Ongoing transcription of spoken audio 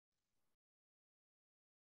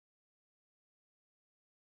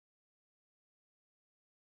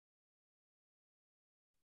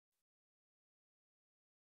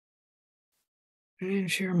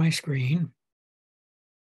and share my screen.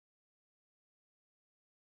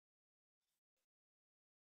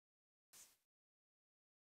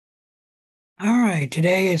 All right,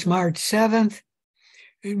 today is March 7th,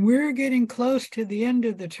 and we're getting close to the end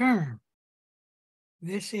of the term.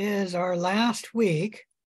 This is our last week,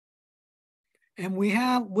 and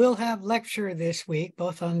we'll have lecture this week,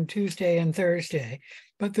 both on Tuesday and Thursday,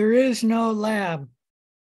 but there is no lab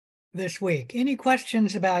this week. Any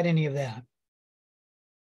questions about any of that?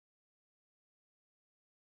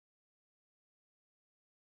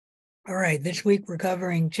 All right, this week we're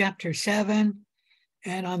covering chapter 7,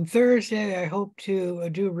 and on Thursday I hope to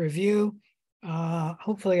do a review.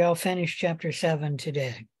 Hopefully I'll finish chapter 7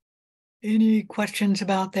 today. Any questions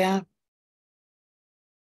about that?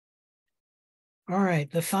 All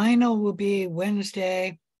right, the final will be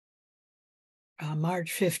Wednesday,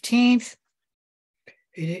 March 15th.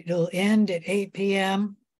 It'll end at 8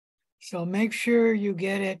 p.m. So make sure you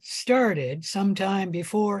get it started sometime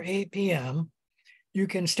before 8 p.m. You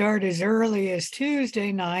can start as early as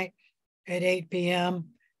Tuesday night at 8 p.m.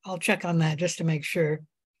 I'll check on that just to make sure.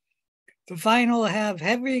 The final will have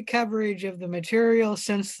heavy coverage of the material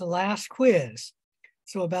since the last quiz.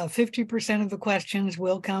 So about 50% of the questions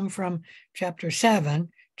will come from chapter 7,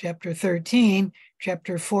 chapter 13,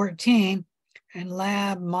 chapter 14, and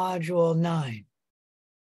lab module 9.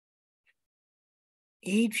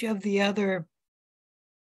 Each of the other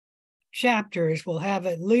chapters will have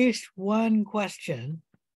at least one question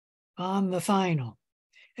on the final.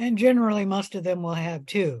 And generally, most of them will have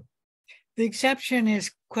two. The exception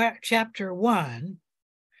is chapter 1,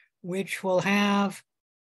 which will have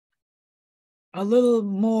a little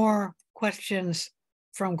more questions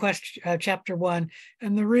from chapter 1.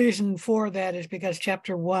 And the reason for that is because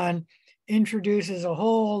chapter 1 introduces a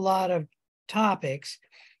whole lot of topics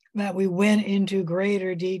that we went into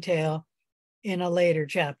greater detail in a later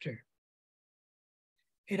chapter.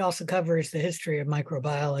 It also covers the history of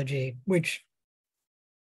microbiology, which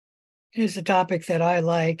is a topic that I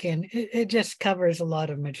like, and it just covers a lot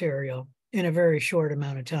of material in a very short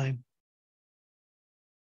amount of time.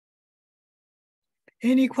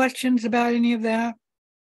 Any questions about any of that?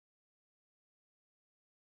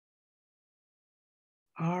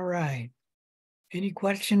 All right. Any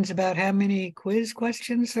questions about how many quiz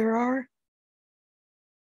questions there are?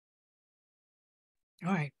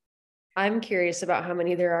 All right. I'm curious about how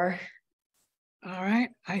many there are. All right.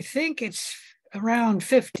 I think it's around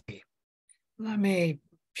 50. Let me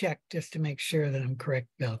check just to make sure that I'm correct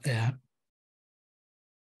about that.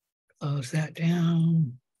 Close that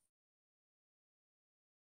down.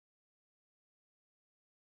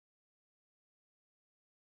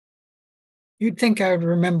 You'd think I would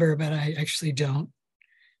remember, but I actually don't.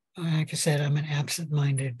 Like I said, I'm an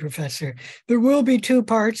absent-minded professor. There will be two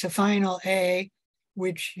parts, a final A,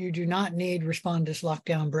 which you do not need Respondus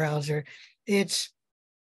Lockdown Browser. It's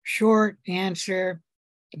short answer,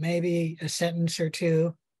 maybe a sentence or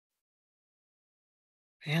two.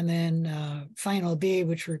 And then final B,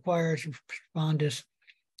 which requires Respondus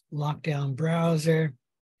Lockdown Browser.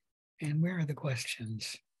 And where are the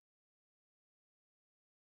questions?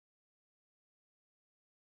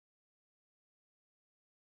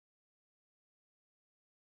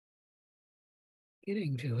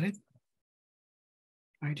 Getting to it.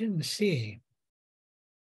 I didn't see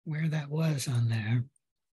where that was on there.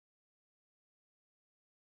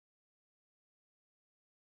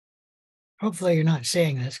 Hopefully you're not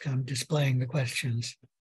seeing this because I'm displaying the questions.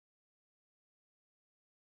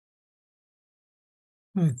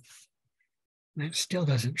 That still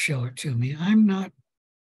doesn't show it to me. I'm not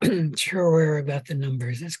sure where I got the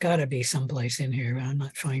numbers. It's got to be someplace in here. I'm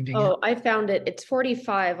not finding it. Oh, I found it. It's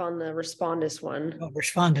 45 on the Respondus one. Oh,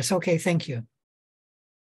 Respondus. Okay, thank you.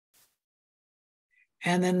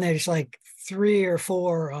 And then there's like 3 or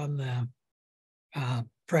 4 on the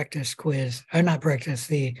practice quiz, or not practice,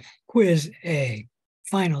 the quiz A,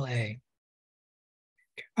 final A.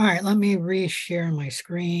 All right, let me reshare my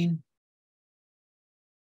screen.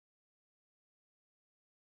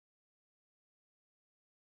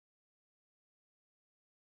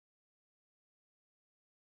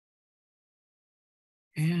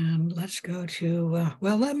 And let's go to,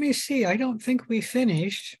 well, let me see. I don't think we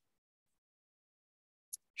finished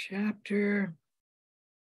chapter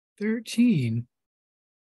 13.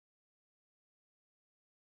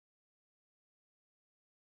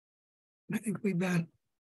 I think we've got.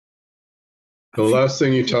 The last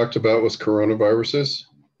thing you talked about was coronaviruses.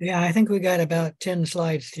 Yeah, I think we got about 10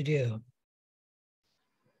 slides to do.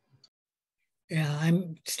 Yeah,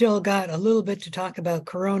 I'm still got a little bit to talk about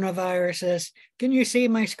coronaviruses. Can you see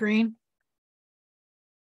my screen?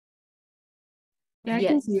 Yeah, I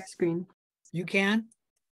can Yes. see your screen. You can?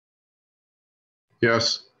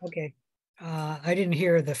 Yes. Okay. I didn't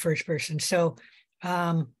hear the first person. So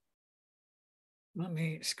let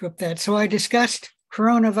me script that. So I discussed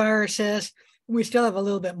coronaviruses. We still have a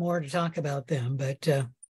little bit more to talk about them, but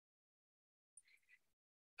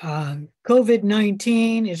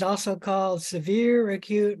COVID-19 is also called severe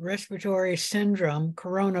acute respiratory syndrome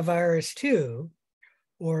coronavirus 2,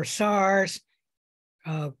 or SARS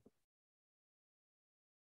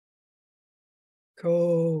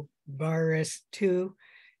CoV-2.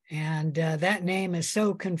 And that name is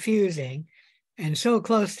so confusing and so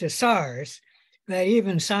close to SARS that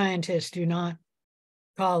even scientists do not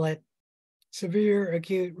call it severe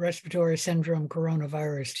acute respiratory syndrome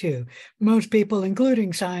coronavirus 2. Most people,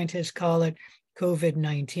 including scientists, call it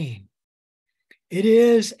COVID-19. It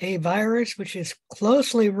is a virus which is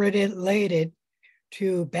closely related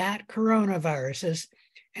to bat coronaviruses,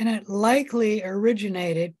 and it likely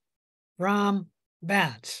originated from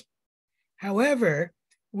bats. However,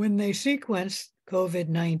 when they sequenced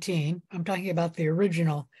COVID-19, I'm talking about the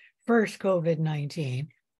original first COVID-19,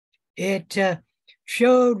 it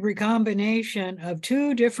showed recombination of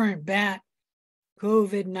two different bat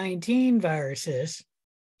COVID-19 viruses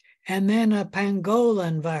and then a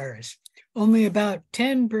pangolin virus. Only about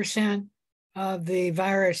 10% of the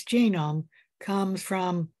virus genome comes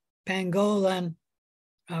from pangolin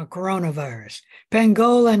coronavirus.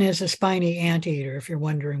 Pangolin is a spiny anteater, if you're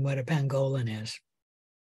wondering what a pangolin is.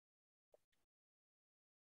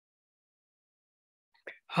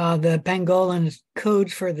 The pangolin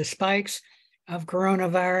codes for the spikes of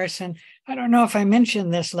coronavirus. And I don't know if I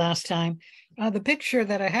mentioned this last time. The picture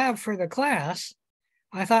that I have for the class,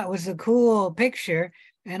 I thought was a cool picture,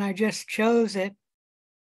 and I just chose it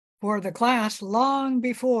for the class long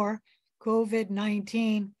before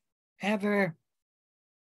COVID-19 ever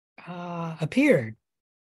appeared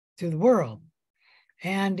to the world.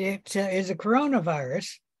 And it is a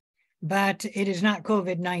coronavirus, but it is not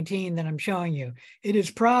COVID-19 that I'm showing you. It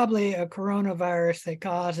is probably a coronavirus that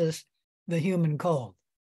causes the human cold.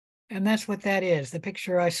 And that's what that is, the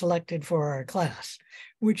picture I selected for our class,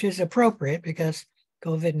 which is appropriate because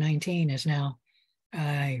COVID-19 is now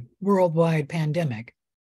a worldwide pandemic.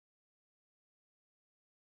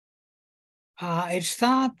 It's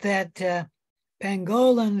thought that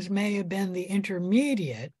pangolins may have been the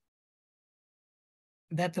intermediate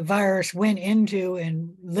that the virus went into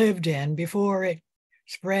and lived in before it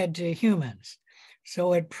spread to humans.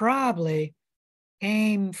 So it probably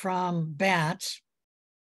came from bats,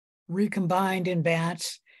 recombined in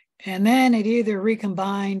bats, and then it either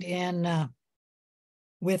recombined in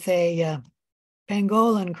with a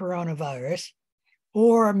pangolin coronavirus,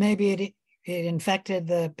 or maybe it infected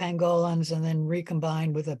the pangolins and then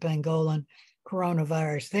recombined with a pangolin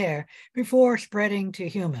coronavirus there before spreading to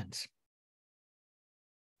humans.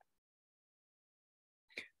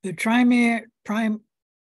 The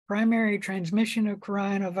primary transmission of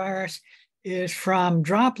coronavirus is from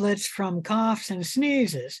droplets from coughs and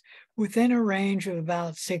sneezes within a range of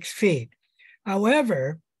about 6 feet.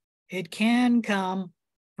 However, it can come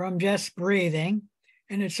from just breathing,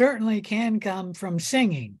 and it certainly can come from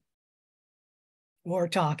singing or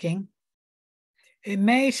talking. It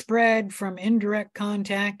may spread from indirect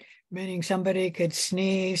contact, meaning somebody could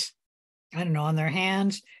sneeze, I don't know, on their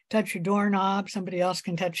hands, touch a doorknob, somebody else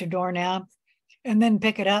can touch a doorknob, and then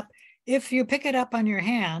pick it up. If you pick it up on your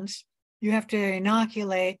hands, you have to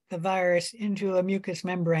inoculate the virus into a mucous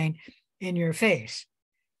membrane in your face.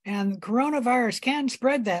 And coronavirus can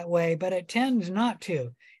spread that way, but it tends not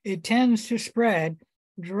to. It tends to spread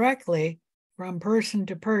directly from person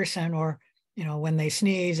to person, or, you know, when they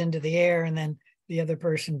sneeze into the air and then the other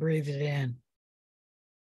person breathes it in.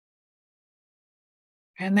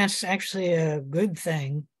 And that's actually a good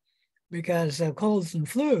thing, because colds and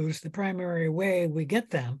flus, the primary way we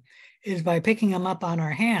get them is by picking them up on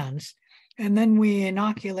our hands, and then we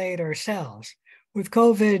inoculate ourselves. With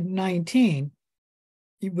COVID-19,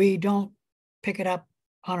 we don't pick it up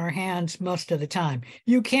on our hands most of the time.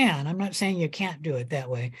 You can, I'm not saying you can't do it that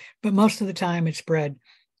way, but most of the time it's spread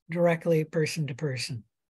directly person to person.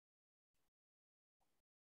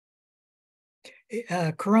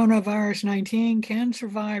 Coronavirus 19 can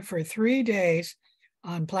survive for 3 days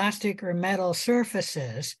on plastic or metal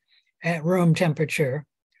surfaces at room temperature,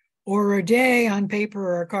 or a day on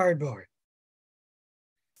paper or cardboard.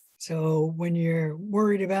 So when you're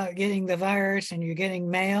worried about getting the virus and you're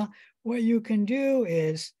getting mail, what you can do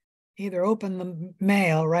is either open the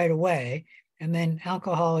mail right away and then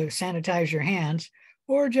alcohol or sanitize your hands,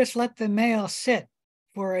 or just let the mail sit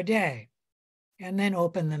for a day and then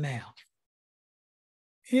open the mail.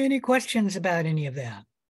 Any questions about any of that?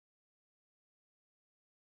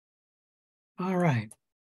 All right.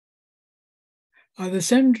 The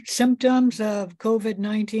symptoms of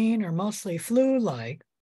COVID-19 are mostly flu-like.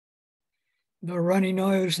 The runny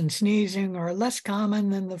nose and sneezing are less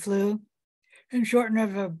common than the flu, and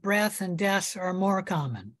shortness of breath and deaths are more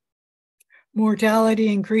common. Mortality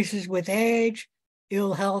increases with age,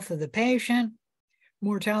 ill health of the patient.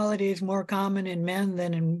 Mortality is more common in men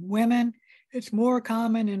than in women. It's more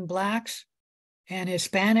common in Blacks and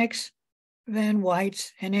Hispanics than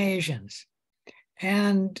whites and Asians.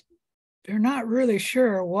 And they're not really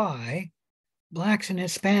sure why Blacks and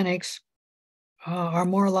Hispanics are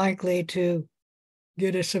more likely to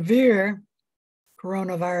get a severe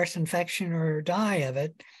coronavirus infection or die of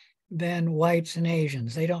it than whites and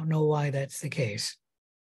Asians. They don't know why that's the case.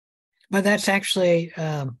 But that's actually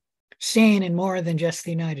seen in more than just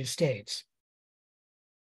the United States.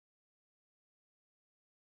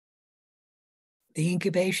 The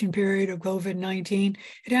incubation period of COVID-19,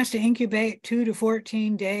 it has to incubate 2 to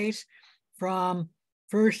 14 days from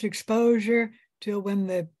first exposure to when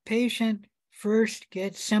the patient first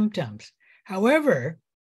gets symptoms. However,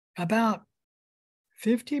 about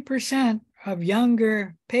 50% of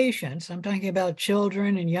younger patients, I'm talking about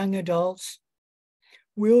children and young adults,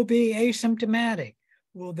 will be asymptomatic.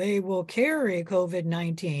 Well, they will carry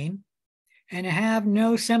COVID-19 and have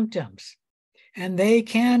no symptoms, and they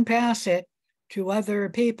can pass it to other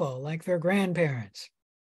people, like their grandparents.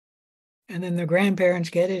 And then their grandparents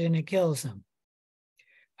get it and it kills them.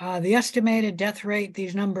 The estimated death rate,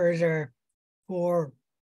 these numbers are for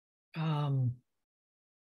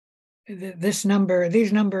these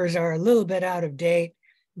numbers are a little bit out of date,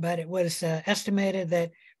 but it was estimated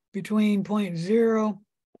that between 0.2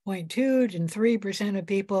 and 3% of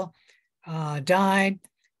people died,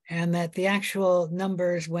 and that the actual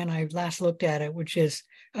numbers when I last looked at it, which is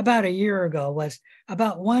about a year ago, was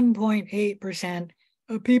about 1.8%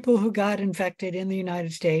 of people who got infected in the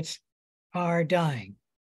United States are dying.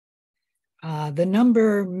 The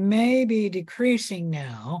number may be decreasing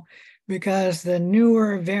now because the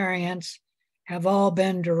newer variants have all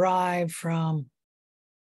been derived from,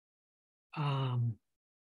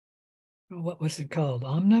 what was it called?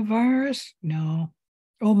 Omnivirus? No,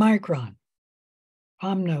 Omicron.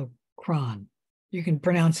 Omicron. You can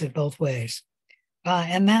pronounce it both ways.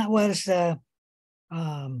 And that was a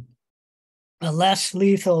less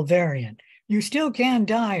lethal variant. You still can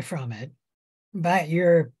die from it, but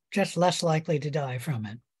you're just less likely to die from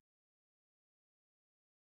it.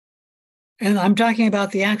 And I'm talking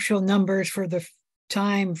about the actual numbers for the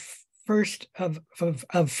time first of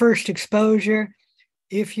first exposure.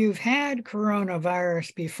 If you've had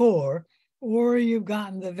coronavirus before, or you've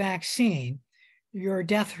gotten the vaccine, your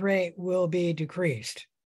death rate will be decreased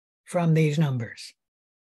from these numbers.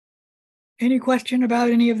 Any question about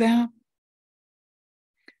any of that?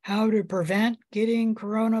 How to prevent getting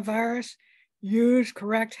coronavirus? Use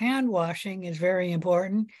correct hand washing is very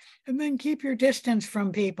important. And then keep your distance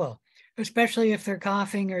from people, especially if they're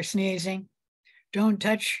coughing or sneezing. Don't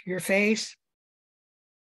touch your face.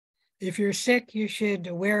 If you're sick, you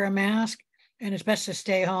should wear a mask, and it's best to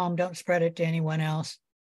stay home. Don't spread it to anyone else.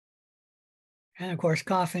 And of course,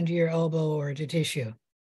 cough into your elbow or to tissue.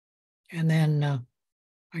 And then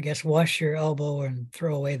I guess wash your elbow and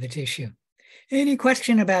throw away the tissue. Any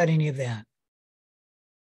question about any of that?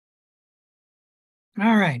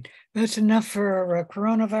 All right, that's enough for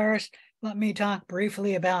coronavirus. Let me talk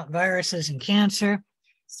briefly about viruses and cancer.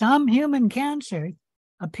 Some human cancers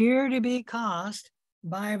appear to be caused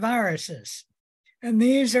by viruses, and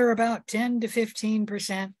these are about 10 to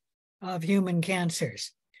 15% of human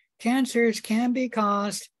cancers. Cancers can be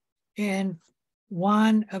caused in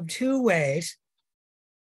one of two ways.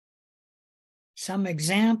 Some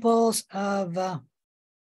examples of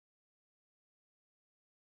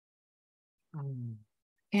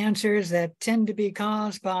cancers that tend to be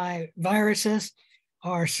caused by viruses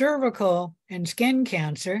are cervical and skin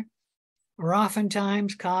cancer, are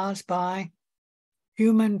oftentimes caused by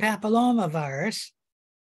human papillomavirus.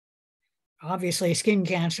 Obviously, skin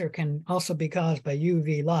cancer can also be caused by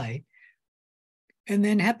UV light. And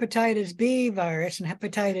then hepatitis B virus and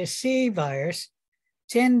hepatitis C virus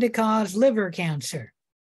tend to cause liver cancer.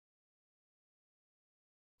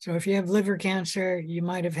 So if you have liver cancer, you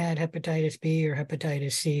might have had hepatitis B or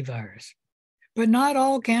hepatitis C virus. But not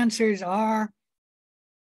all cancers are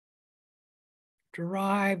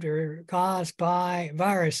derived or caused by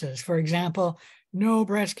viruses. For example, no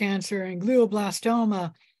breast cancer and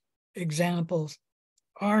glioblastoma examples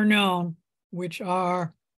are known, which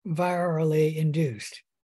are virally induced.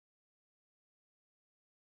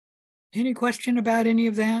 Any question about any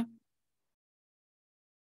of that?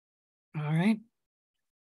 All right.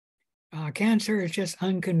 Cancer is just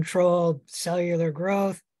uncontrolled cellular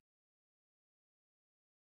growth.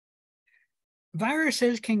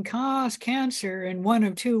 Viruses can cause cancer in one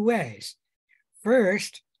of two ways.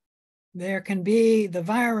 First, there can be the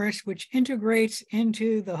virus which integrates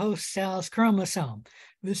into the host cell's chromosome.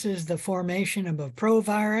 This is the formation of a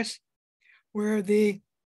provirus, where the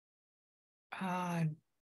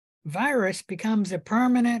virus becomes a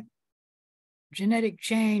permanent genetic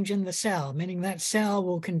change in the cell, meaning that cell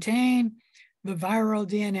will contain the viral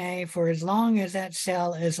DNA for as long as that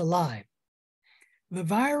cell is alive. The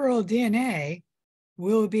viral DNA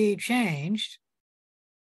will be changed,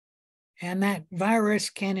 and that virus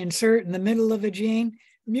can insert in the middle of a gene,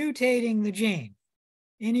 mutating the gene.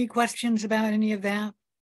 Any questions about any of that?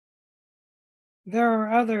 There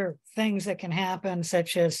are other things that can happen,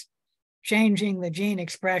 such as changing the gene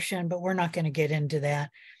expression, but we're not going to get into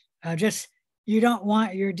that. You don't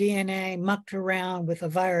want your DNA mucked around with a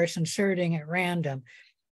virus inserting at random.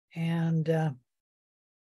 And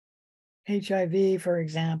HIV, for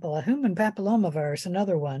example, a human papillomavirus,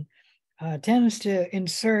 another one, tends to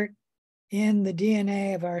insert in the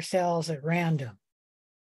DNA of our cells at random.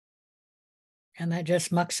 And that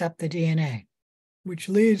just mucks up the DNA, which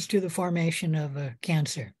leads to the formation of a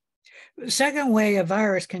cancer. The second way a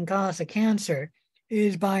virus can cause a cancer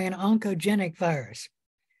is by an oncogenic virus.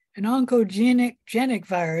 An oncogenic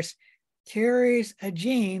virus carries a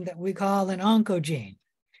gene that we call an oncogene.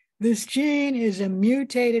 This gene is a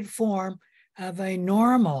mutated form of a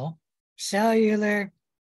normal cellular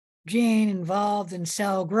gene involved in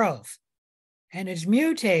cell growth. And it's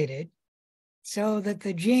mutated so that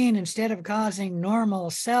the gene, instead of causing normal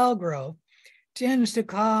cell growth, tends to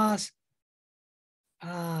cause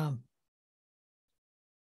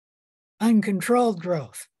uncontrolled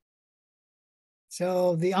growth.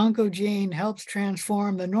 So the oncogene helps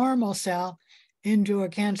transform the normal cell into a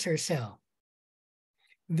cancer cell.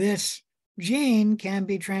 This gene can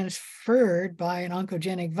be transferred by an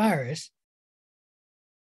oncogenic virus.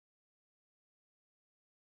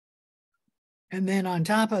 And then on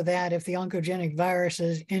top of that, if the oncogenic virus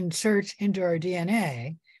inserts into our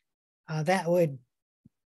DNA, that would,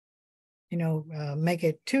 make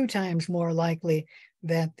it 2 times more likely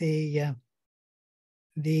that the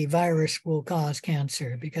virus will cause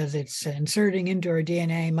cancer, because it's inserting into our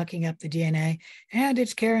DNA, mucking up the DNA, and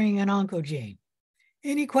it's carrying an oncogene.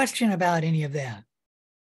 Any question about any of that?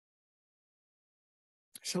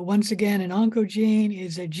 So once again, an oncogene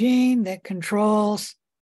is a gene that controls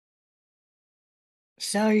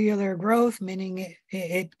cellular growth, meaning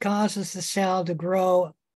it causes the cell to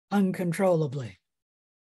grow uncontrollably.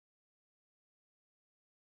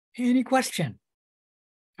 Any question?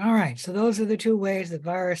 All right, so those are the 2 ways that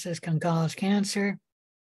viruses can cause cancer.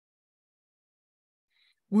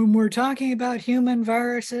 When we're talking about human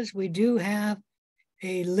viruses, we do have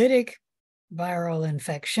a lytic viral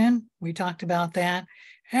infection. We talked about that.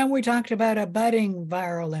 And we talked about a budding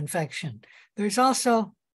viral infection. There's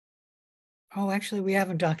also, actually, we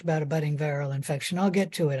haven't talked about a budding viral infection. I'll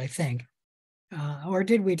get to it, I think. Or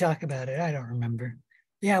did we talk about it? I don't remember.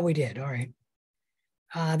 Yeah, we did. All right.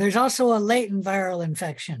 There's also a latent viral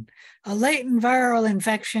infection. A latent viral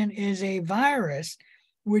infection is a virus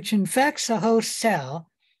which infects a host cell,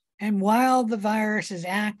 and while the virus is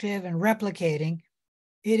active and replicating,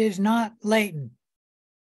 it is not latent.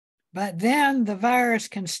 But then the virus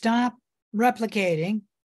can stop replicating,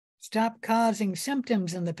 stop causing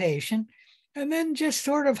symptoms in the patient, and then just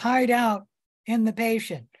sort of hide out in the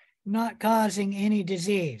patient, not causing any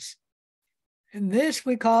disease. And this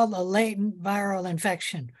we call a latent viral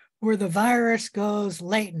infection, where the virus goes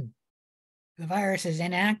latent. The virus is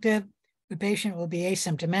inactive. The patient will be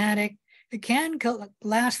asymptomatic. It can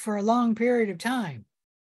last for a long period of time.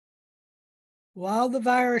 While the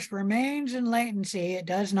virus remains in latency, it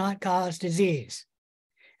does not cause disease.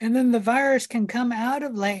 And then the virus can come out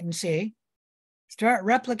of latency, start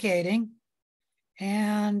replicating,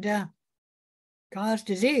 and cause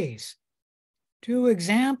disease. 2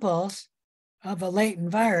 examples of a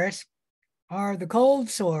latent virus are the cold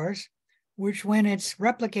sores, which when it's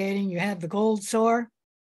replicating, you have the cold sore,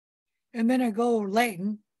 and then it goes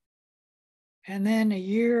latent, and then a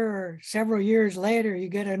year or several years later, you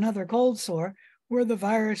get another cold sore where the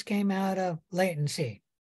virus came out of latency.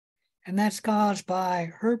 And that's caused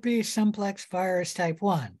by herpes simplex virus type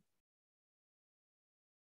 1.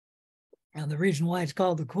 Now, the reason why it's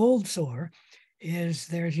called the cold sore is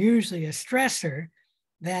there's usually a stressor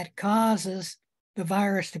that causes the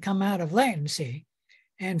virus to come out of latency.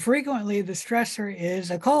 And frequently the stressor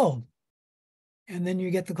is a cold. and then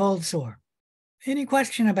you get the cold sore. Any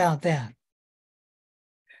question about that?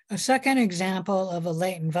 A second example of a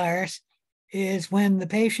latent virus is when the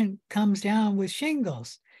patient comes down with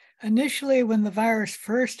shingles. Initially, when the virus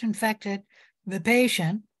first infected the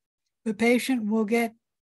patient will get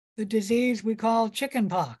the disease we call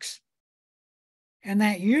chickenpox. And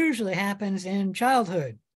that usually happens in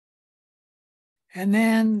childhood. And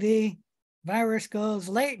then the virus goes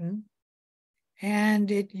latent,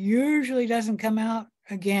 and it usually doesn't come out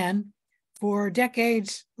again for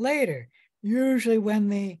decades later. Usually when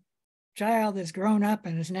the child is grown up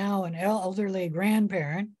and is now an elderly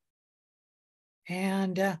grandparent,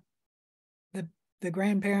 and the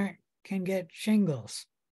grandparent can get shingles.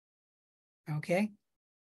 Okay.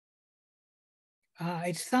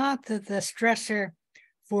 It's thought that the stressor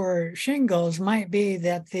for shingles might be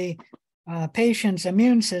that the patient's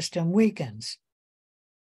immune system weakens.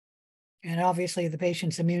 And obviously the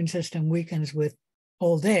patient's immune system weakens with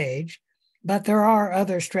old age, but there are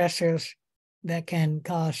other stressors that can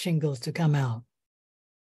cause shingles to come out.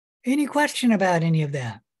 Any question about any of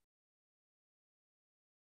that?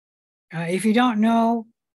 If you don't know,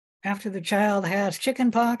 after the child has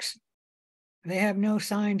chickenpox, they have no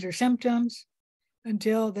signs or symptoms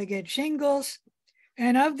until they get shingles.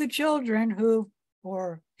 And of the children who,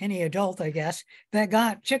 or any adult, I guess, that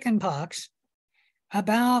got chickenpox,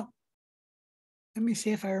 about, let me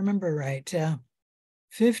see if I remember right,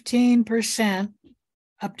 15%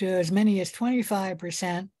 up to as many as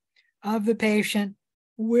 25% of the patient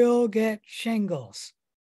will get shingles.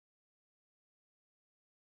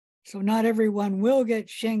 So not everyone will get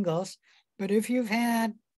shingles, but if you've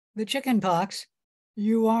had the chickenpox,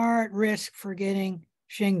 you are at risk for getting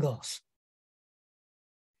shingles.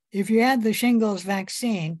 If you had the shingles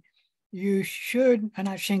vaccine, you should,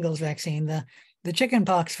 not shingles vaccine, the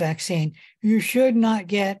chickenpox vaccine, you should not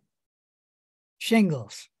get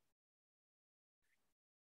shingles.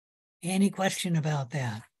 Any question about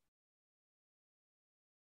that?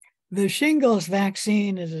 The shingles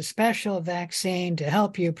vaccine is a special vaccine to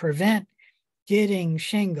help you prevent getting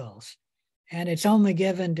shingles. And it's only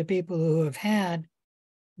given to people who have had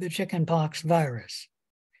the chickenpox virus.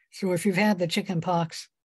 So if you've had the chickenpox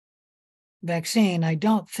vaccine, I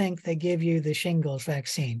don't think they give you the shingles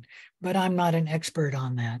vaccine, but I'm not an expert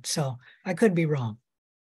on that, so I could be wrong.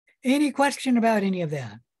 Any question about any of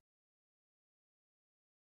that?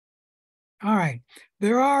 All right,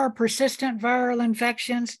 there are persistent viral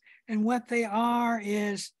infections, and what they are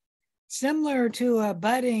is similar to a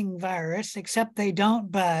budding virus, except they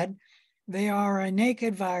don't bud. They are a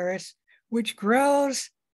naked virus, which grows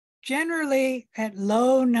generally at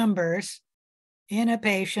low numbers in a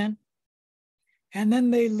patient, and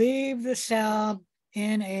then they leave the cell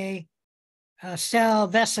in a cell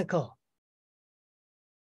vesicle.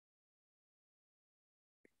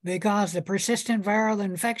 They cause a persistent viral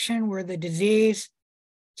infection where the disease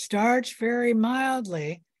starts very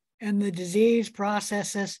mildly and the disease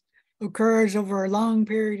processes occurs over a long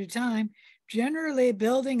period of time, generally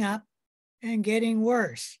building up and getting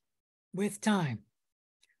worse with time.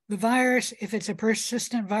 The virus, if it's a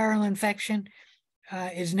persistent viral infection,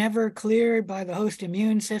 is never cleared by the host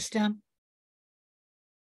immune system.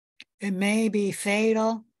 It may be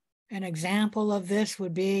fatal. An example of this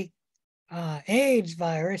would be AIDS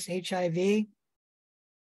virus, HIV.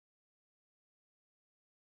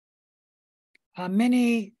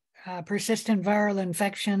 Many persistent viral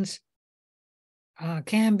infections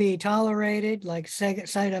can be tolerated, like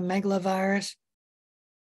cytomegalovirus,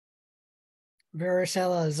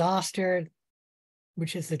 varicella zoster,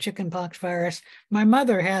 which is the chickenpox virus. My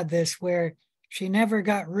mother had this where she never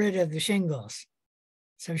got rid of the shingles.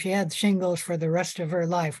 So she had shingles for the rest of her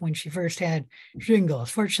life when she first had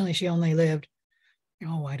shingles. Fortunately, she only lived,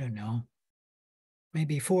 I don't know,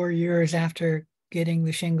 maybe 4 years after getting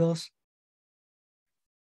the shingles.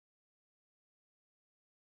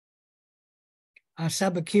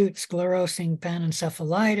 Subacute sclerosing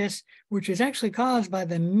panencephalitis, which is actually caused by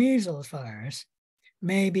the measles virus,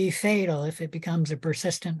 may be fatal if it becomes a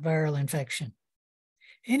persistent viral infection.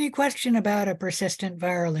 Any question about a persistent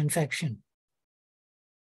viral infection?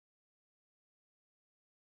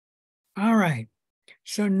 All right,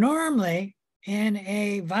 so normally in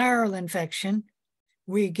a viral infection,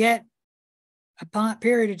 we get a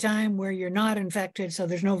period of time where you're not infected, so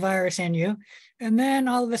there's no virus in you, and then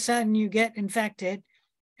all of a sudden you get infected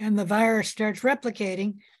and the virus starts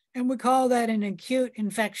replicating, and we call that an acute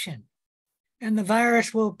infection. And the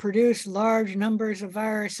virus will produce large numbers of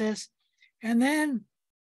viruses and then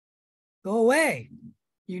go away.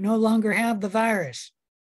 You no longer have the virus.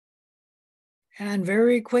 And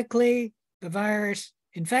very quickly, the virus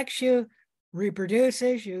infects you,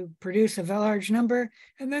 reproduces, you produce a large number,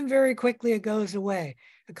 and then very quickly it goes away.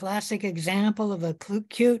 A classic example of a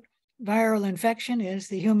acute viral infection is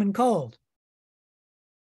the human cold.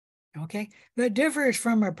 Okay, that differs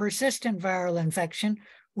from a persistent viral infection,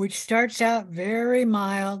 which starts out very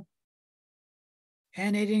mild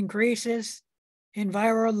and it increases in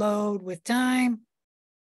viral load with time.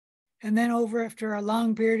 And then after a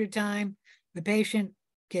long period of time, the patient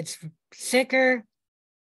gets sicker.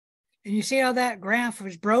 And you see how that graph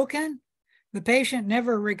was broken? The patient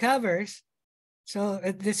never recovers. So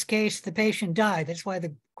in this case, the patient died. That's why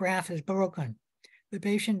the graph is broken. The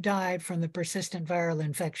patient died from the persistent viral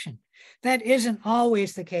infection. That isn't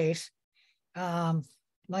always the case.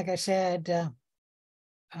 Like I said,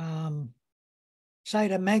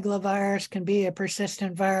 cytomegalovirus can be a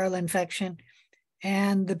persistent viral infection,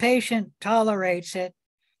 and the patient tolerates it,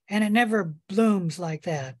 and it never blooms like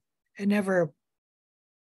that. It never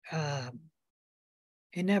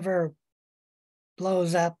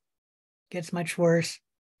blows up, gets much worse.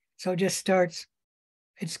 So it just starts,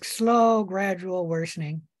 it's slow, gradual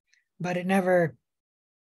worsening, but it never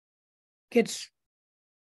gets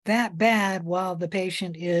that bad while the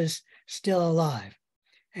patient is still alive.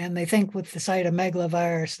 And they think with the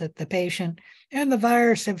cytomegalovirus that the patient and the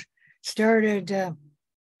virus have started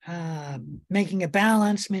making a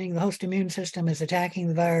balance, meaning the host immune system is attacking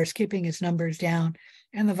the virus, keeping its numbers down,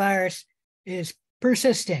 and the virus is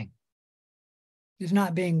persisting, is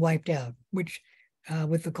not being wiped out, which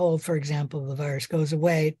with the cold, for example, the virus goes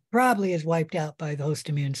away, it probably is wiped out by the host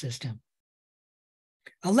immune system.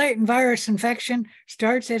 A latent virus infection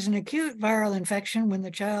starts as an acute viral infection when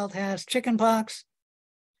the child has chickenpox,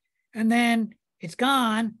 and then it's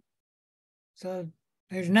gone. So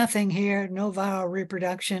there's nothing here, no viral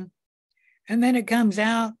reproduction. And then it comes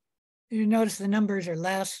out, you notice the numbers are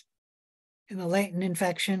less in the latent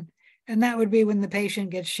infection, and that would be when the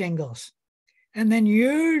patient gets shingles. And then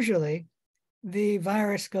usually the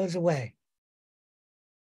virus goes away.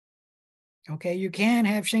 Okay, you can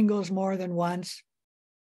have shingles more than once,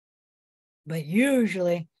 but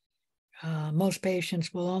usually most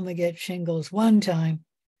patients will only get shingles one time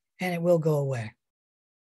and it will go away.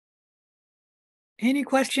 Any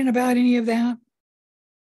question about any of that?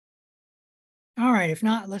 All right, if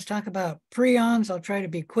not, let's talk about prions. I'll try to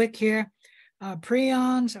be quick here.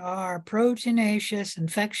 Prions are proteinaceous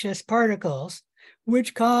infectious particles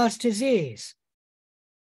which cause disease.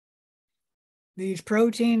 These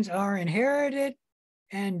proteins are inherited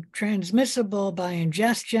and transmissible by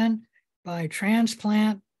ingestion, by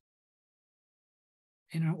transplant,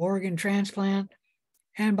 in an organ transplant,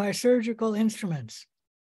 and by surgical instruments.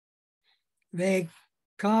 They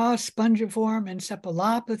cause spongiform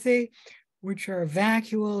encephalopathy, which are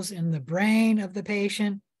vacuoles in the brain of the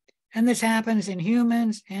patient. And this happens in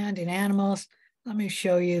humans and in animals. Let me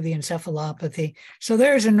show you the encephalopathy. So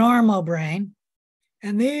there's a normal brain,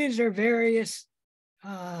 and these are various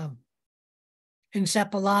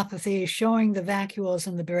encephalopathies showing the vacuoles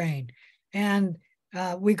in the brain. And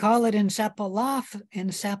we call it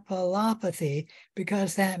encephalopathy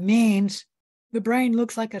because that means the brain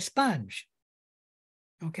looks like a sponge.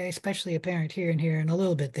 Okay, especially apparent here and here and a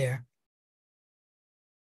little bit there.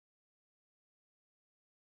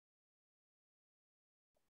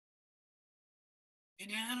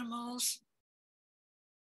 In animals,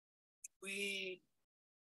 we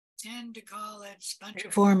tend to call it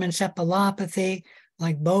spongiform encephalopathy,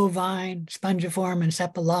 like bovine spongiform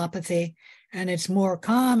encephalopathy, and its more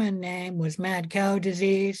common name was mad cow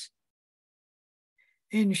disease.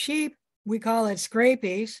 In sheep, we call it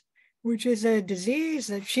scabies, which is a disease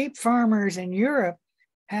that sheep farmers in Europe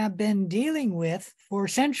have been dealing with for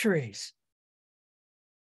centuries.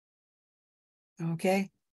 Okay,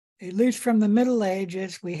 at least from the Middle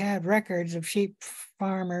Ages, we had records of sheep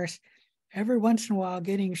farmers every once in a while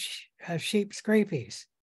getting sheep scabies.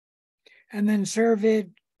 And then cervid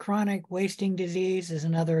chronic wasting disease is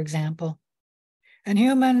another example. In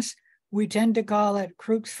humans, we tend to call it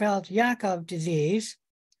Creutzfeldt-Jakob disease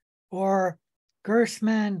or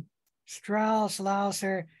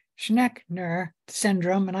Gerstmann-Strauss-Lauser-Schneckner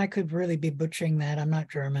syndrome, and I could really be butchering that, I'm not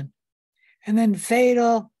German. And then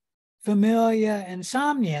fatal familia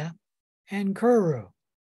insomnia and Kuru.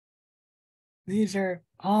 These are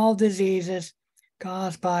all diseases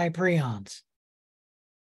caused by prions.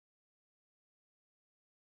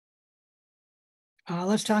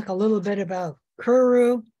 Let's talk a little bit about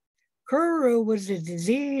Kuru. Kuru was a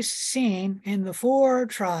disease seen in the Fore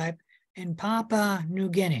tribe in Papua New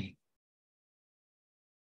Guinea,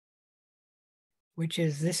 which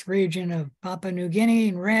is this region of Papua New Guinea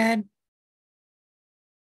in red.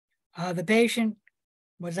 The patient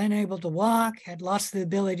was unable to walk, had lost the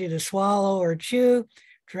ability to swallow or chew,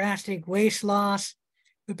 drastic weight loss.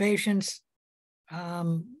 The patients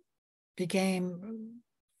became,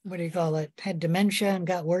 what do you call it, had dementia and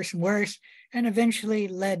got worse and worse, and eventually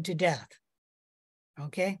led to death.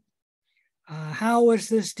 Okay. How was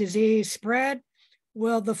this disease spread?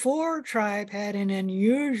 Well, the Four tribe had an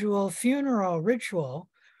unusual funeral ritual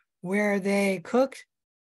where they cooked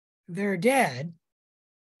their dead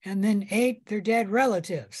and then ate their dead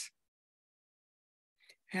relatives.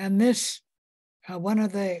 And this, one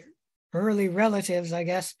of the early relatives, I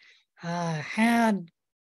guess, had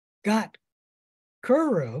got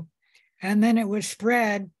kuru, and then it was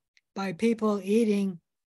spread by people eating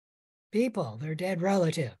people, their dead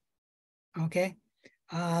relative. Okay.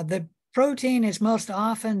 The protein is most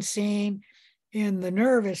often seen in the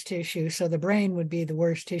nervous tissue, so the brain would be the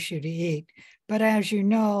worst tissue to eat. But as you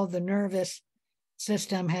know, the nervous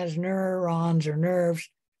system has neurons or nerves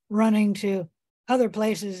running to other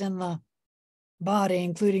places in the body,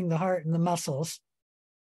 including the heart and the muscles.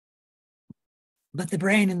 But the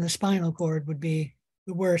brain and the spinal cord would be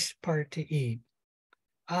the worst part to eat.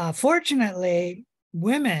 Fortunately,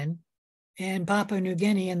 women in Papua New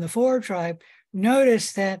Guinea in the Four tribe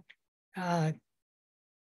noticed that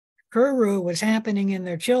kuru was happening in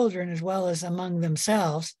their children as well as among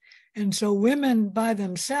themselves. And so women by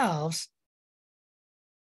themselves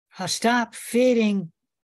stopped feeding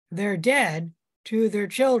their dead to their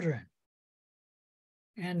children.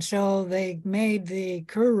 And so they made the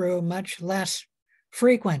kuru much less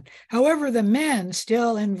frequent. However, the men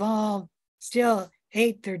still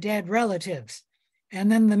ate their dead relatives. And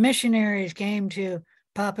then the missionaries came to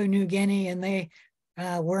Papua New Guinea, and they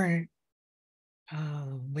were,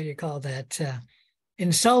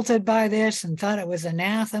 insulted by this and thought it was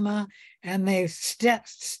anathema, and they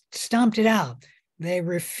stomped it out. They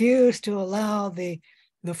refused to allow the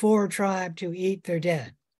Four tribe to eat their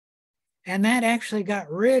dead. And that actually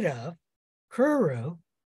got rid of kuru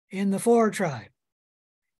in the Four tribe.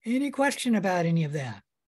 Any question about any of that?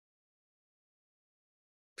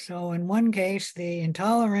 So in one case, the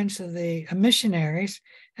intolerance of the missionaries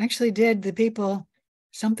actually did the people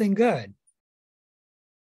something good.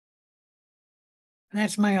 And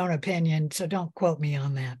that's my own opinion, so don't quote me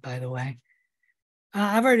on that, by the way.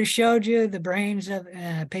 I've already showed you the brains of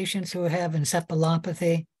patients who have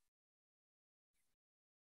encephalopathy.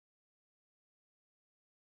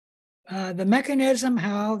 The mechanism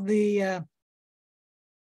how the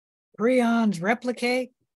prions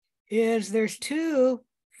replicate is there's two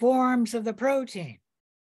forms of the protein.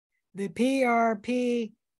 The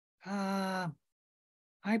PRP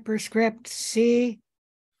hyperscript C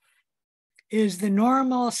is the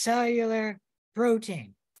normal cellular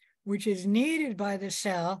protein, which is needed by the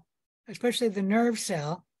cell, especially the nerve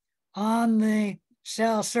cell, on the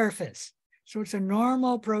cell surface. So it's a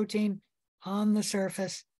normal protein on the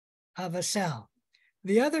surface of a cell.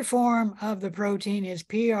 The other form of the protein is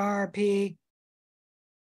PRP,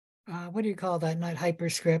 what do you call that? Not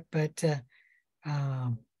hyperscript, but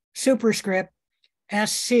superscript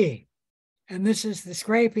SC. And this is the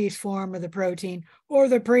Scrapes form of the protein or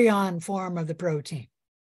the prion form of the protein.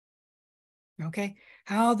 Okay,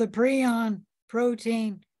 how the prion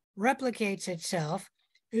protein replicates itself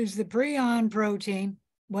is the prion protein,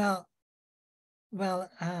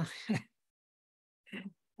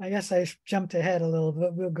 I guess I jumped ahead a little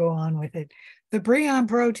bit. We'll go on with it. The prion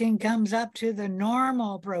protein comes up to the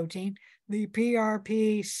normal protein, the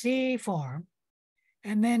PRPC form,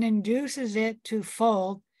 and then induces it to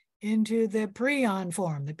fold into the prion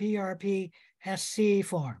form, the PRPSC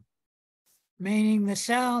form, meaning the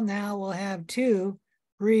cell now will have two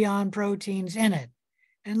prion proteins in it.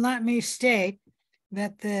 And let me state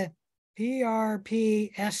that the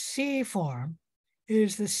PRPSC form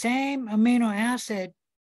is the same amino acid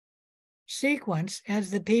sequence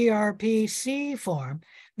as the PRPC form.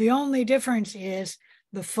 The only difference is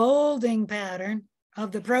the folding pattern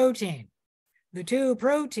of the protein. The two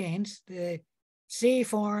proteins, the C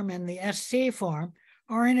form and the SC form,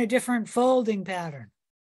 are in a different folding pattern.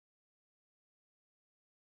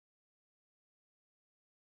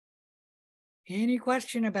 Any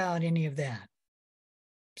question about any of that?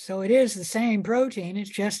 So it is the same protein, it's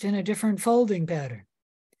just in a different folding pattern.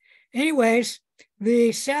 Anyways,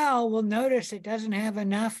 the cell will notice it doesn't have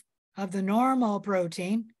enough of the normal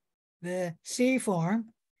protein, the C form,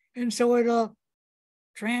 and so it'll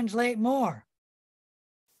translate more.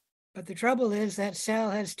 But the trouble is that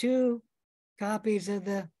cell has two copies of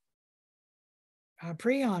the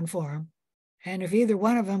prion form, and if either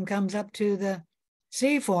one of them comes up to the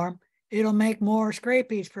C form, it'll make more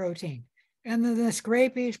Scrapes protein. And then the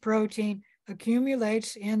Scrapes protein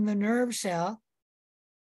accumulates in the nerve cell,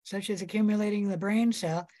 such as accumulating in the brain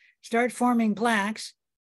cell, start forming plaques,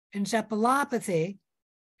 encephalopathy,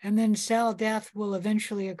 and then cell death will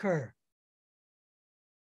eventually occur.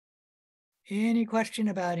 Any question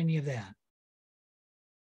about any of that?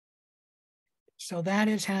 So that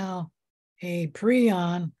is how a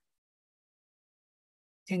prion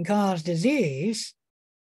can cause disease.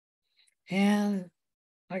 And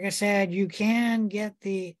like I said, you can get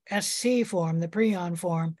the SC form, the prion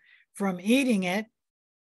form, from eating it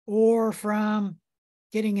or from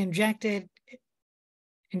getting injected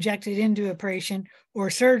into a patient or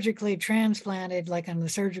surgically transplanted, like on the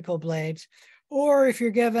surgical blades, or if you're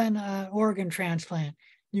given an organ transplant,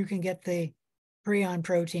 you can get the prion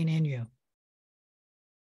protein in you.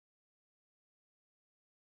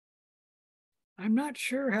 I'm not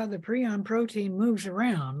sure how the prion protein moves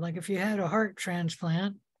around. Like if you had a heart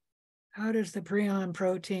transplant, how does the prion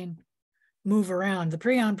protein move around? The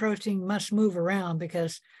prion protein must move around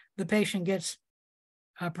because the patient gets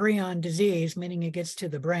a prion disease, meaning it gets to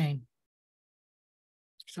the brain.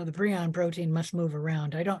 So the prion protein must move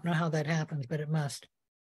around. I don't know how that happens, but it must.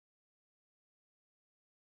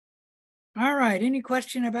 All right, any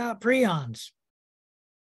question about prions?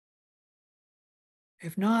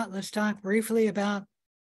 If not, let's talk briefly about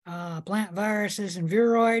plant viruses and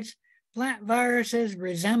viroids. Plant viruses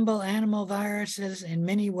resemble animal viruses in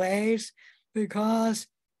many ways because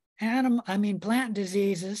plant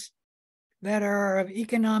diseases that are of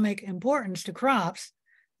economic importance to crops,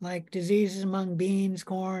 like diseases among beans,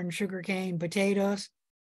 corn, sugarcane, potatoes,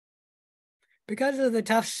 because of the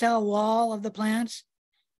tough cell wall of the plants,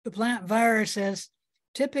 the plant viruses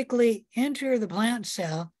typically enter the plant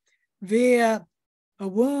cell via a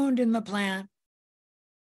wound in the plant,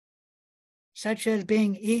 such as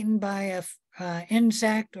being eaten by an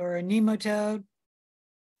insect or a nematode,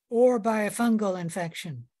 or by a fungal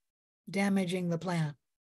infection, damaging the plant.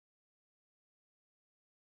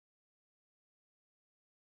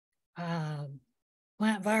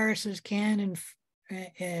 Plant viruses can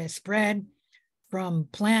spread from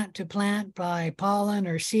plant to plant by pollen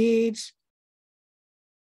or seeds,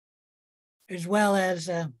 as well as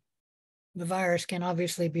the virus can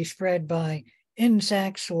obviously be spread by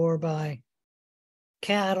insects or by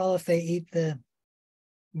cattle if they eat the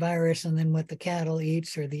virus and then what the cattle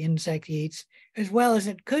eats or the insect eats, as well as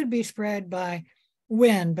it could be spread by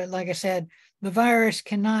wind. But like I said, the virus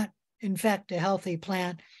cannot infect a healthy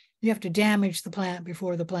plant. You have to damage the plant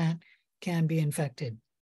before the plant can be infected.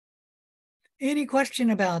 Any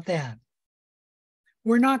question about that?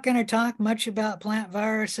 We're not going to talk much about plant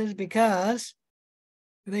viruses because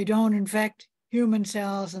they don't infect human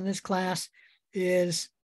cells, and this class is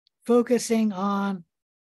focusing on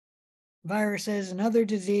viruses and other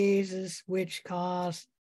diseases which cause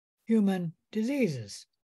human diseases.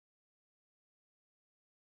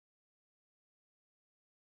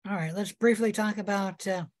 All right, let's briefly talk about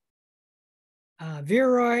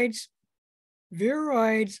viroids.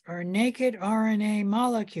 Viroids are naked RNA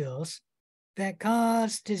molecules that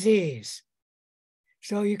cause disease.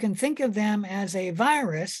 So you can think of them as a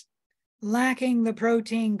virus lacking the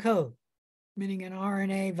protein code, meaning an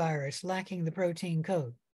RNA virus lacking the protein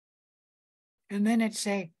code. And then it's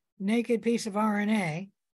a naked piece of RNA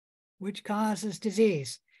which causes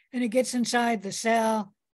disease. And it gets inside the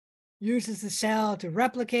cell, uses the cell to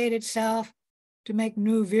replicate itself, to make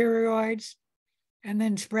new viroids, and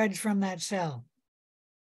then spreads from that cell.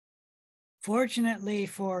 Fortunately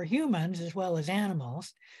for humans, as well as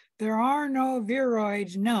animals, there are no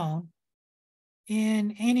viroids known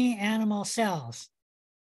in any animal cells.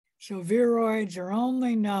 So viroids are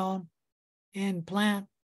only known in plant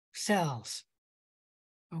cells.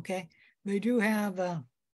 Okay, they do have a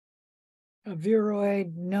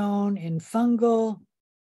viroid known in fungal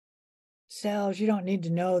cells. You don't need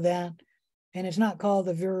to know that. And it's not called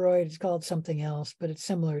a viroid, it's called something else, but it's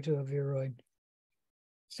similar to a viroid.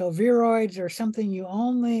 So viroids are something you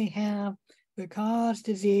only have that cause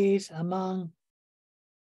disease among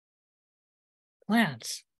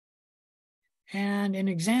plants. And an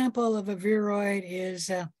example of a viroid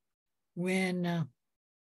is when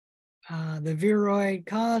the viroid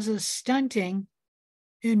causes stunting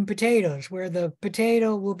in potatoes, where the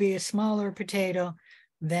potato will be a smaller potato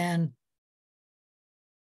than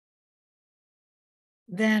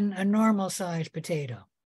a normal sized potato.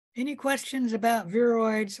 Any questions about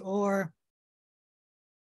viroids or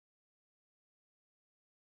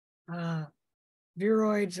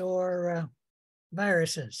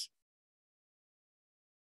viruses?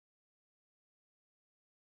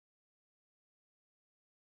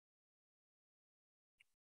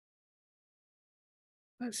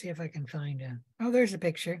 let's see if I can find a, oh, there's a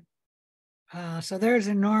picture. So there's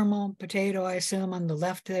a normal potato, I assume, on the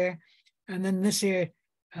left there. And then this here,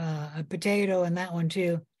 a potato and that one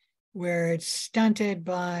too, where it's stunted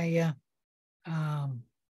by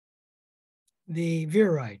the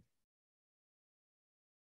viroid.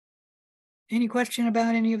 Any question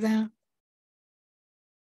about any of that?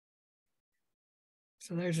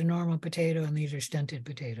 So there's a normal potato and these are stunted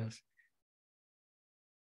potatoes.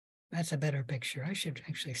 That's a better picture. I should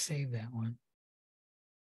actually save that one.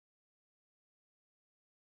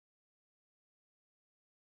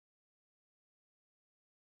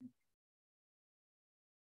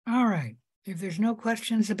 All right. If there's no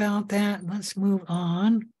questions about that, let's move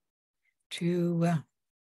on to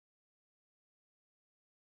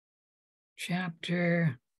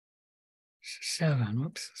chapter 7.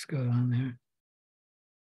 Whoops, let's go on there.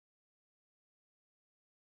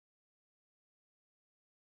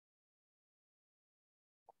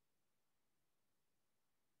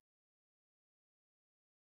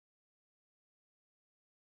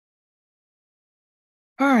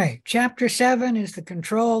 All right, chapter 7 is the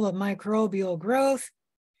control of microbial growth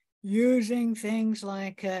using things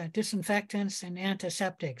like disinfectants and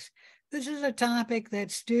antiseptics. This is a topic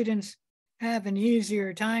that students have an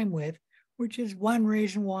easier time with, which is one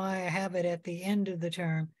reason why I have it at the end of the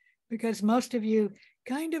term, because most of you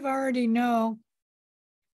kind of already know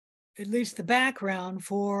at least the background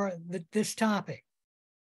for this topic.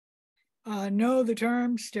 Know the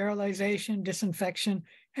terms sterilization, disinfection,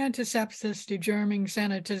 antisepsis, degerming,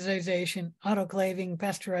 sanitization, autoclaving,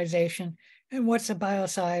 pasteurization, and what's a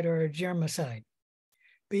biocide or a germicide.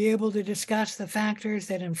 Be able to discuss the factors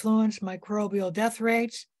that influence microbial death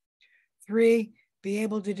rates. 3, be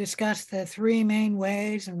able to discuss the 3 main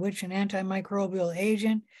ways in which an antimicrobial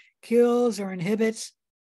agent kills or inhibits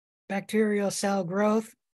bacterial cell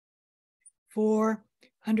growth. 4,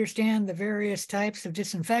 understand the various types of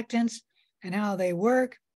disinfectants and how they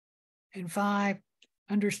work. And 5,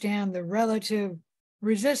 understand the relative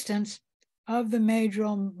resistance of the major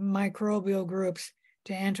microbial groups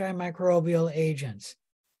to antimicrobial agents.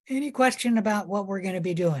 Any question about what we're going to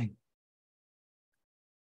be doing?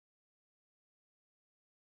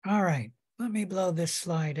 All right, let me blow this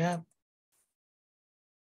slide up.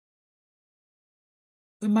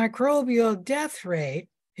 The microbial death rate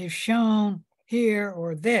is shown here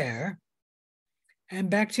or there, and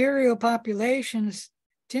bacterial populations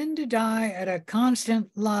tend to die at a constant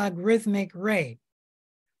logarithmic rate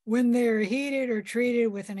when they're heated or treated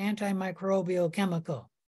with an antimicrobial chemical,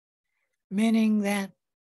 meaning that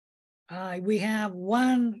we have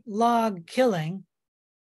 1 log killing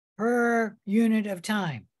per unit of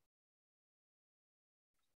time.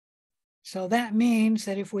 So that means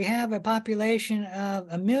that if we have a population of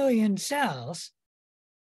 1 million cells,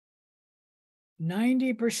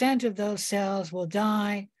 90% of those cells will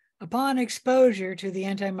die upon exposure to the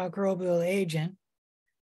antimicrobial agent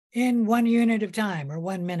in 1 unit of time or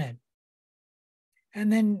 1 minute.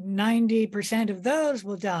 And then 90% of those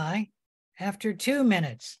will die after 2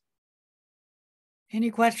 minutes. Any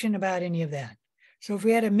question about any of that? So if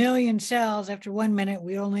we had 1 million cells, after 1 minute,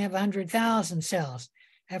 we only have 100,000 cells.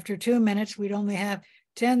 After 2 minutes, we'd only have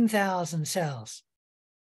 10,000 cells.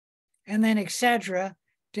 And then et cetera,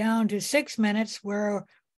 down to 6 minutes where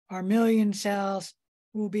our 1 million cells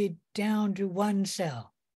will be down to 1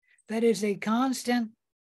 cell. That is a constant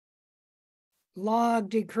log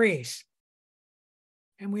decrease.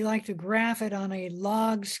 And we like to graph it on a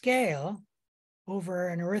log scale over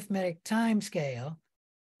an arithmetic time scale,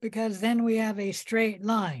 because then we have a straight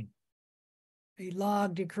line, a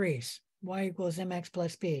log decrease, y equals mx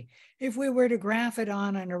plus b. If we were to graph it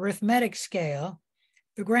on an arithmetic scale,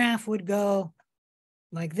 the graph would go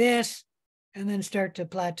like this and then start to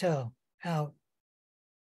plateau out.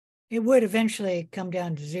 It would eventually come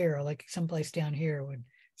down to 0, like someplace down here would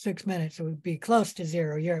 6 minutes, it would be close to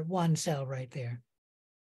 0. You're at 1 cell right there.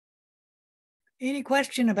 Any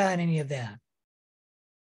question about any of that?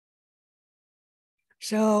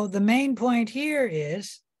 So the main point here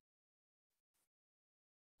is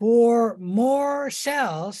for more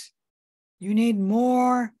cells, you need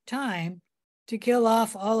more time to kill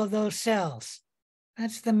off all of those cells.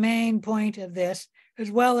 That's the main point of this, as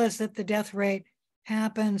well as that the death rate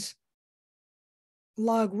happens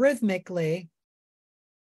logarithmically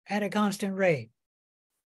at a constant rate.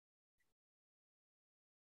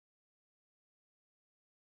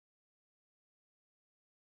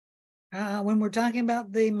 When we're talking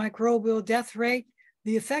about the microbial death rate,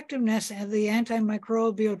 the effectiveness of the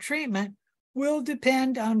antimicrobial treatment will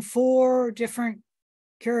depend on 4 different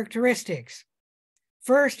characteristics.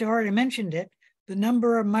 First, I already mentioned it, the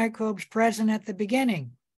number of microbes present at the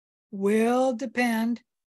beginning will determine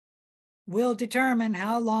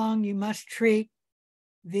how long you must treat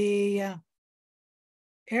the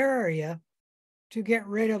area to get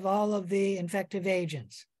rid of all of the infective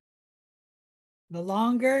agents.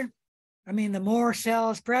 The more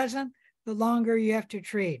cells present, the longer you have to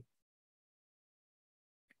treat.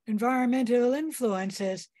 Environmental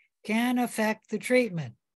influences can affect the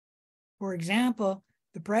treatment. For example,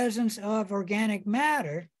 the presence of organic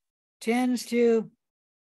matter tends to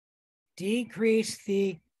decrease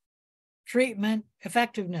the treatment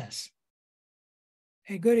effectiveness.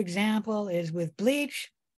 A good example is with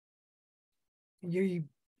bleach. You're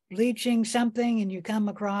bleaching something and you come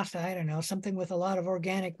across, something with a lot of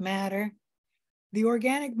organic matter. The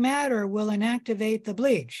organic matter will inactivate the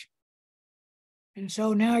bleach. And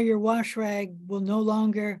so now your wash rag will no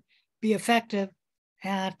longer be effective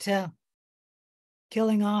at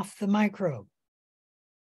killing off the microbe.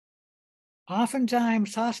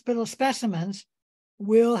 Oftentimes, hospital specimens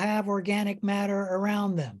will have organic matter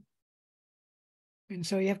around them. And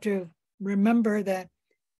so you have to remember that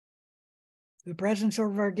the presence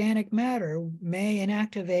of organic matter may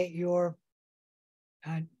inactivate your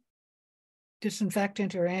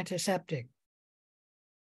disinfectant or antisepsis,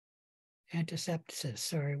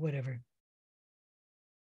 whatever.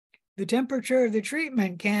 The temperature of the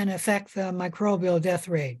treatment can affect the microbial death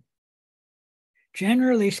rate.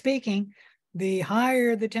 Generally speaking, the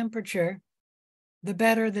higher the temperature, the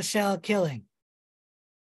better the cell killing,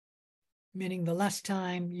 meaning the less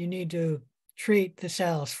time you need to treat the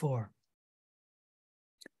cells for.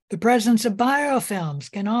 The presence of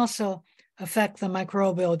biofilms can also affect the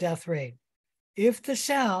microbial death rate. If the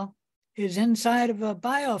cell is inside of a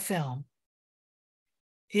biofilm,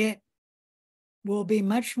 it will be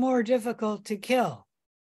much more difficult to kill.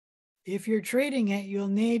 If you're treating it, you'll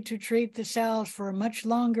need to treat the cells for a much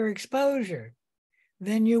longer exposure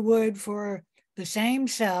than you would for the same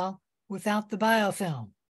cell without the biofilm.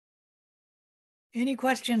 Any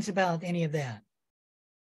questions about any of that?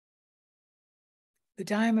 The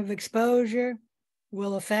time of exposure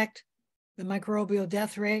will affect the microbial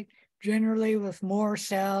death rate. Generally, with more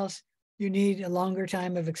cells, you need a longer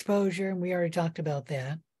time of exposure, and we already talked about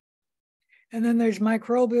that. And then there's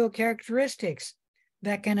microbial characteristics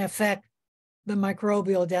that can affect the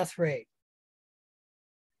microbial death rate.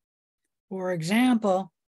 For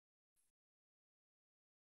example,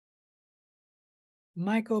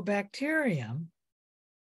 Mycobacterium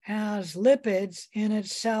has lipids in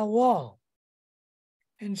its cell wall.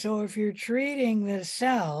 And so if you're treating the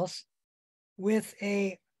cells with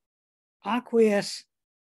an aqueous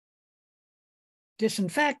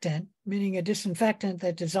disinfectant, meaning a disinfectant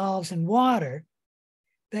that dissolves in water,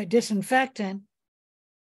 that disinfectant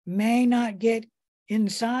may not get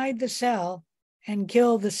inside the cell and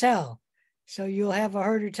kill the cell. So you'll have a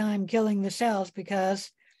harder time killing the cells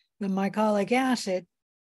because the mycolic acid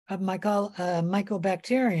of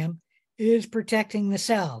Mycobacterium is protecting the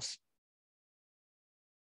cells.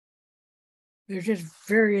 There's just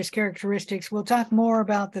various characteristics. We'll talk more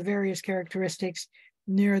about the various characteristics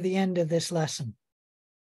near the end of this lesson.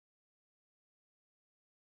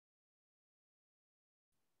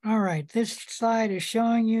 All right, this slide is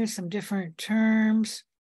showing you some different terms.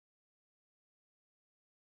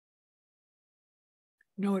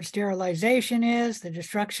 You know what sterilization is: the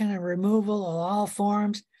destruction and removal of all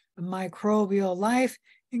forms of microbial life,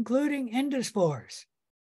 including endospores.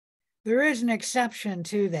 There is an exception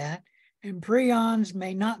to that, and prions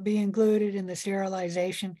may not be included in the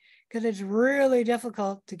sterilization because it's really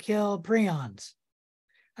difficult to kill prions.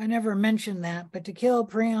 I never mentioned that, but to kill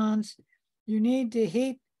prions, you need to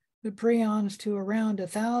heat the prions to around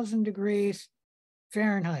 1,000 degrees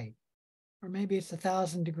Fahrenheit, or maybe it's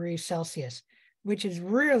 1,000 degrees Celsius, which is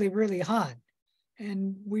really, really hot.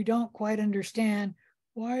 And we don't quite understand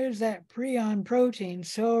why is that prion protein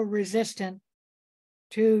so resistant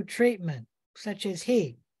to treatment, such as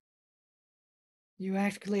heat. You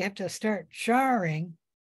actually have to start charring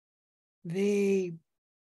the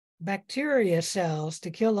bacteria cells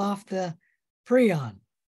to kill off the prion.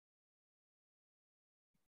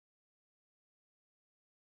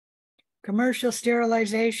 Commercial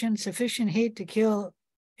sterilization, sufficient heat to kill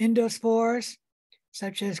endospores,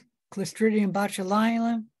 such as Clostridium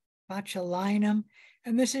botulinum,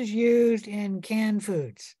 and this is used in canned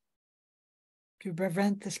foods to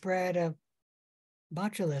prevent the spread of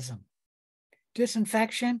botulism.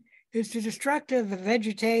 Disinfection is the destructive of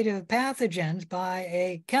vegetative pathogens by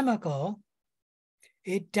a chemical.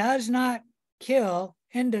 It does not kill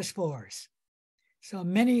endospores. So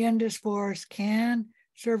many endospores can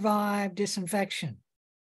survive disinfection.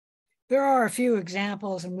 There are a few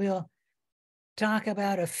examples, and we'll talk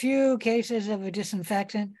about a few cases of a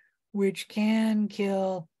disinfectant which can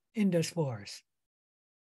kill endospores.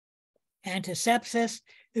 Antisepsis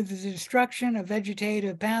is the destruction of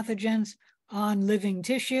vegetative pathogens on living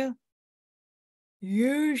tissue.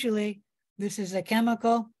 Usually, this is a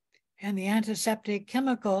chemical, and the antiseptic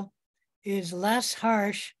chemical is less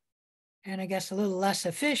harsh and I guess a little less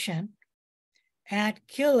efficient at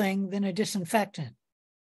killing than a disinfectant.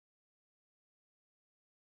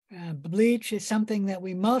 Bleach is something that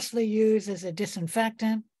we mostly use as a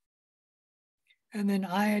disinfectant. And then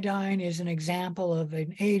iodine is an example of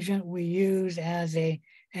an agent we use as an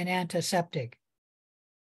antiseptic.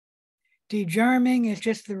 Degerming is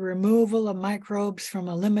just the removal of microbes from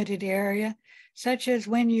a limited area, such as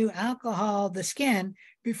when you alcohol the skin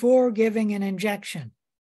before giving an injection.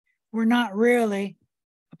 We're not really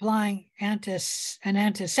applying an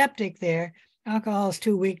antiseptic there. Alcohol is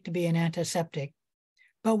too weak to be an antiseptic.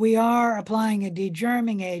 But we are applying a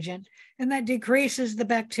degerming agent, and that decreases the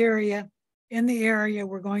bacteria in the area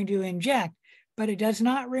we're going to inject, but it does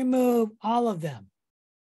not remove all of them.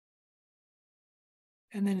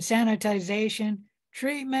 And then sanitization,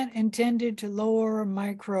 treatment intended to lower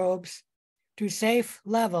microbes to safe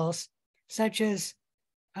levels, such as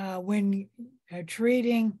when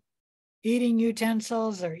treating eating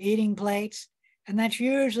utensils or eating plates, and that's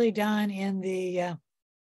usually done in the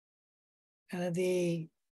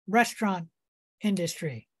restaurant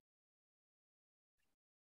industry.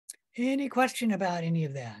 Any question about any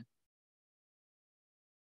of that?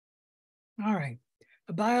 All right.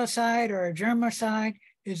 A biocide or a germicide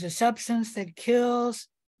is a substance that kills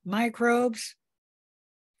microbes.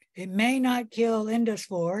 It may not kill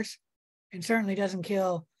endospores, and certainly doesn't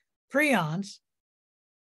kill prions,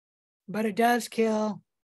 but it does kill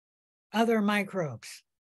other microbes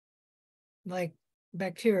like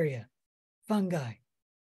bacteria, fungi.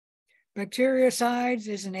 Bactericides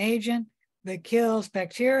is an agent that kills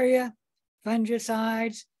bacteria.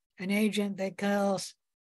 Fungicides, an agent that kills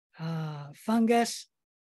fungus.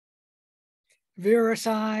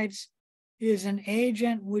 Virucides is an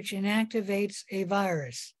agent which inactivates a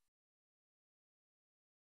virus.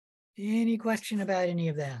 Any question about any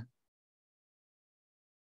of that?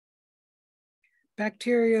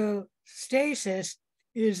 Bacteriostasis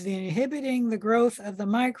is the inhibiting the growth of the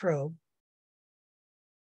microbe,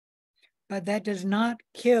 but that does not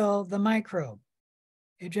kill the microbe.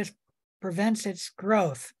 It just prevents its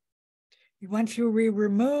growth. Once you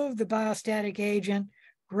remove the biostatic agent,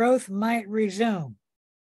 growth might resume.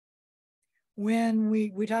 When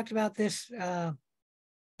we talked about this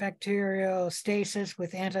bacteriostasis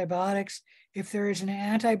with antibiotics, if there is an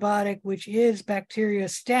antibiotic which is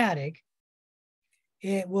bacteriostatic,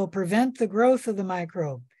 it will prevent the growth of the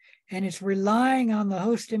microbe, and it's relying on the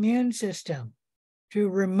host immune system to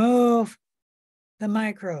remove the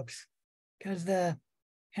microbes because the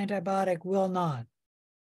antibiotic will not.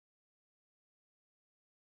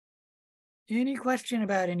 Any question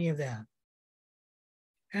about any of that?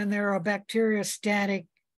 And there are bacteriostatic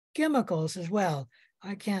chemicals as well.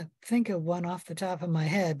 I can't think of one off the top of my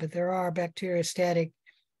head, but there are bacteriostatic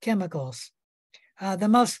chemicals. The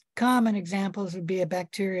most common examples would be a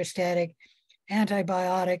bacteriostatic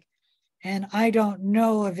antibiotic, and I don't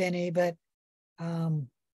know of any, but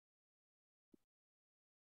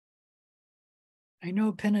I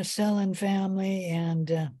know penicillin family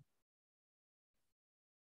and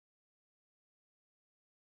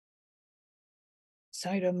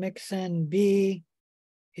cytomyxin B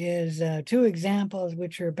is two examples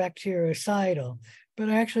which are bactericidal, but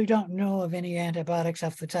I actually don't know of any antibiotics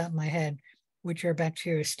off the top of my head which are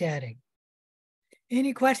bacteriostatic.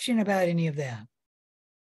 Any question about any of that?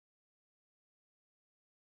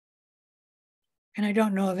 And I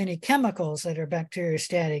don't know of any chemicals that are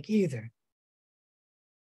bacteriostatic either.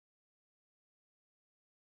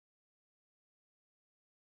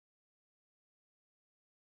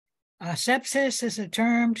 Sepsis is a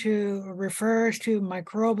term refers to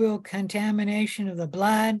microbial contamination of the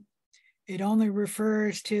blood. It only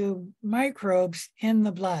refers to microbes in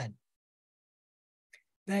the blood.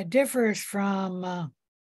 That differs from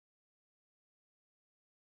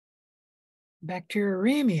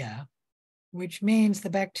bacteremia, which means the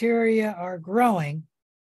bacteria are growing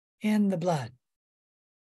in the blood.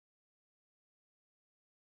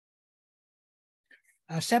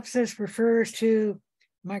 Sepsis refers to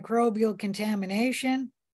microbial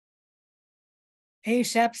contamination.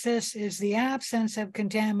 Asepsis is the absence of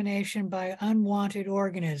contamination by unwanted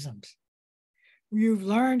organisms. You've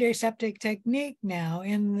learned aseptic technique now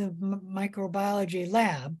in the microbiology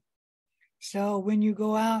lab. So when you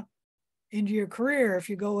go out into your career, if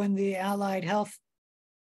you go in the allied health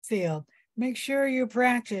field, make sure you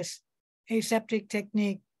practice aseptic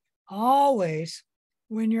technique always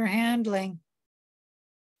when you're handling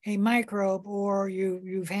a microbe or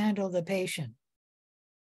you've handled a patient.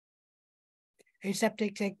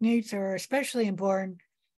 Aseptic techniques are especially important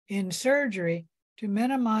in surgery to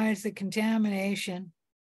minimize the contamination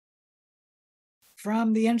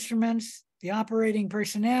from the instruments, the operating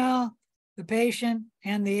personnel, the patient,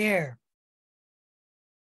 and the air.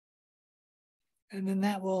 And then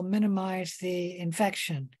that will minimize the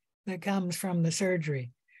infection that comes from the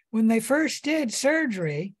surgery. When they first did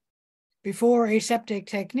surgery, before aseptic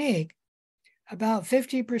technique, about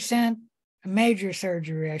 50%, major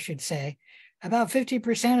surgery, I should say, about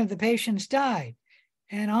 50% of the patients died.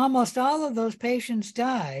 And almost all of those patients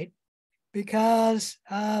died because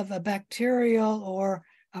of a bacterial or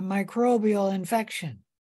a microbial infection.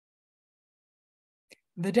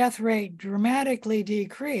 The death rate dramatically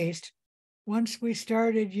decreased once we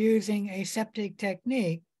started using aseptic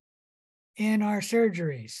technique in our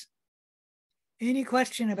surgeries. Any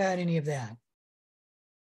question about any of that?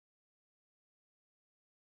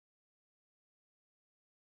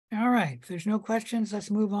 All right, if there's no questions, let's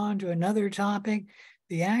move on to another topic,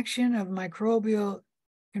 the action of microbial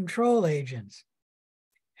control agents.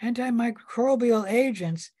 Antimicrobial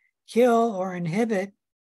agents kill or inhibit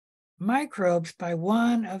microbes by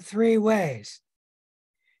one of three ways.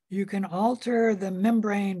 You can alter the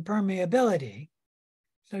membrane permeability,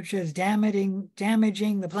 such as damaging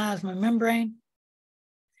the plasma membrane,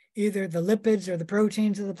 either the lipids or the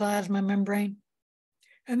proteins of the plasma membrane,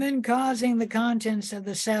 and then causing the contents of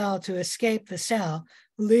the cell to escape the cell,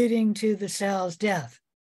 leading to the cell's death.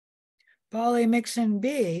 Polymyxin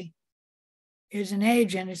B is an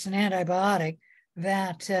agent, it's an antibiotic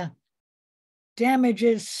that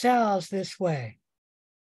damages cells this way.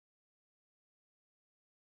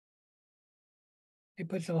 It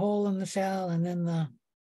puts a hole in the cell and then the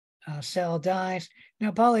cell dies.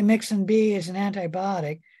 Now, polymyxin B is an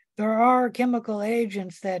antibiotic. There are chemical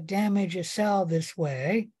agents that damage a cell this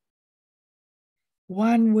way.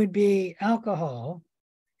 One would be alcohol.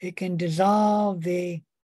 It can dissolve the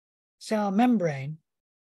cell membrane.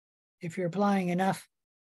 If you're applying enough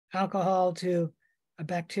alcohol to a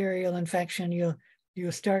bacterial infection,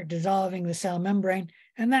 you'll start dissolving the cell membrane,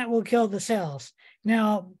 and that will kill the cells.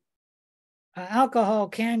 Now, alcohol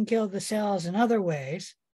can kill the cells in other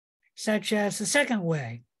ways, such as the second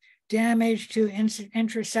way, damage to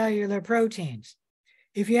intracellular proteins.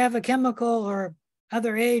 If you have a chemical or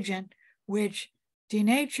other agent which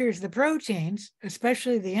denatures the proteins,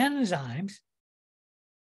 especially the enzymes,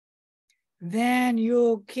 then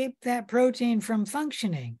you'll keep that protein from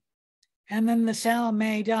functioning, and then the cell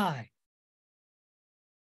may die.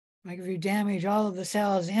 Like if you damage all of the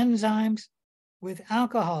cell's enzymes with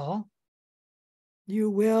alcohol, you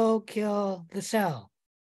will kill the cell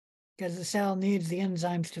because the cell needs the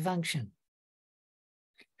enzymes to function.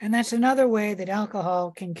 And that's another way that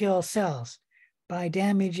alcohol can kill cells, by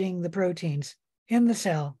damaging the proteins in the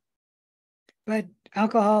cell. But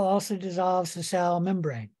alcohol also dissolves the cell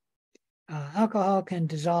membrane. Alcohol can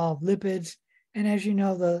dissolve lipids, and as you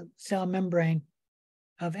know, the cell membrane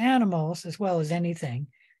of animals, as well as anything,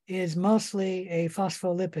 is mostly a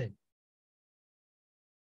phospholipid.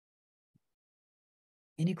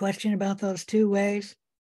 Any question about those two ways?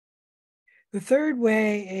 The third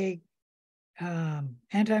way a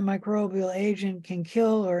antimicrobial agent can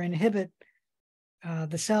kill or inhibit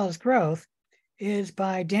the cell's growth is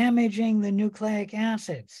by damaging the nucleic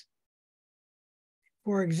acids.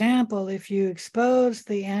 For example, if you expose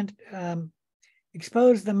the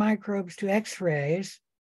microbes to X-rays,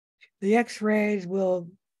 the X-rays will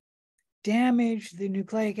damage the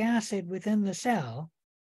nucleic acid within the cell,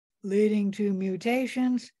 leading to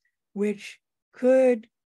mutations which could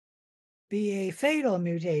be a fatal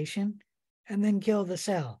mutation and then kill the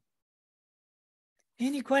cell.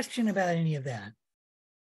 Any question about any of that?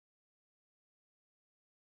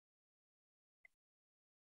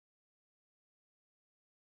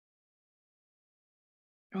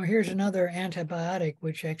 Oh, here's another antibiotic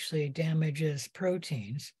which actually damages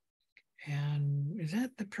proteins. And is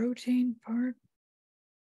that the protein part?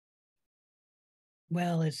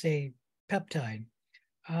 Well, it's a peptide.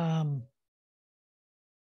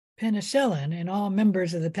 Penicillin and all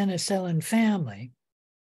members of the penicillin family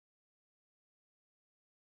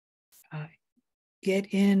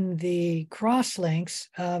get in the crosslinks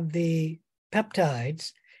of the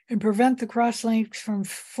peptides and prevent the crosslinks from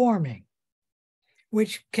forming,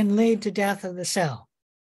 which can lead to death of the cell.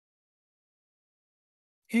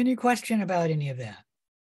 Any question about any of that?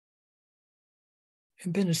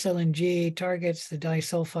 And penicillin G targets the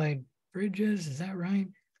disulfide bridges. Is that right?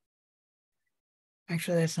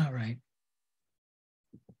 Actually, that's not right.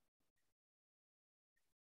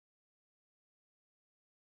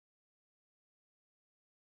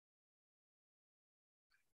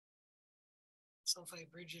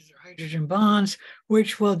 Sulfide bridges are hydrogen bonds,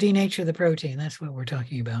 which will denature the protein. That's what we're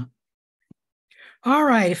talking about. All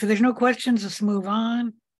right, if there's no questions, let's move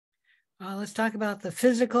on. Let's talk about the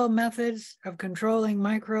physical methods of controlling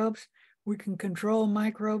microbes. We can control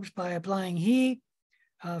microbes by applying heat,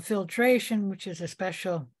 filtration, which is a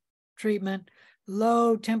special treatment,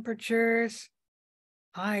 low temperatures,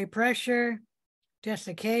 high pressure,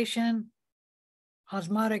 desiccation,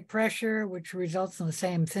 osmotic pressure, which results in the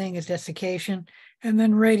same thing as desiccation, and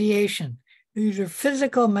then radiation. These are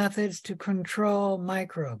physical methods to control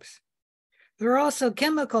microbes. There are also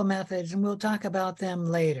chemical methods, and we'll talk about them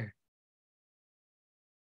later.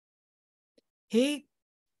 Heat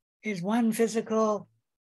is one physical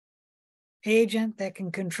agent that can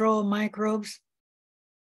control microbes.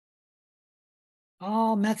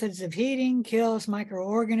 All methods of heating kills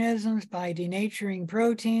microorganisms by denaturing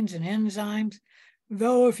proteins and enzymes,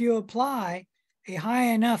 though if you apply a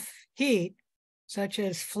high enough heat, such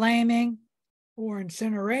as flaming or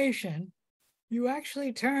incineration, you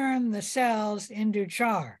actually turn the cells into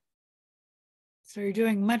char. So you're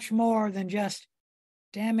doing much more than just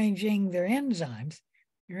damaging their enzymes.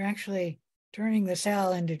 You're actually turning the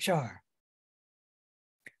cell into char.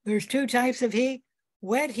 There's two types of heat,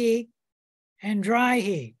 wet heat and dry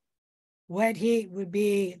heat. Wet heat would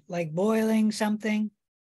be like boiling something.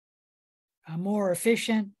 A more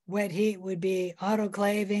efficient wet heat would be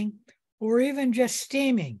autoclaving or even just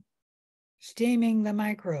steaming the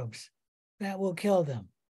microbes. That will kill them.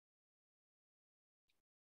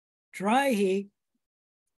 Dry heat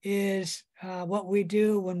is what we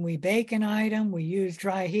do when we bake an item. We use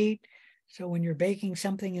dry heat. So when you're baking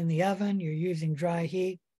something in the oven, you're using dry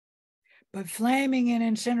heat. But flaming and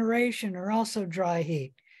incineration are also dry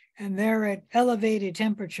heat, and they're at elevated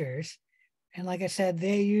temperatures. And like I said,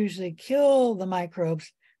 they usually kill the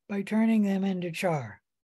microbes by turning them into char.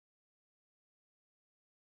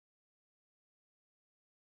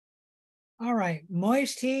 All right,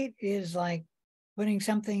 moist heat is like putting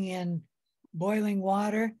something in boiling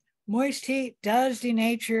water. Moist heat does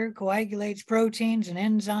denature, coagulates proteins and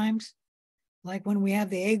enzymes. Like when we have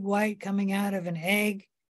the egg white coming out of an egg,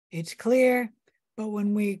 it's clear, but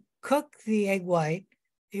when we cook the egg white,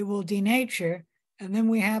 it will denature, and then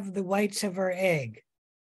we have the whites of our egg.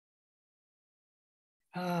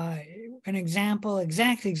 An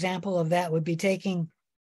exact example of that would be taking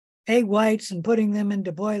egg whites and putting them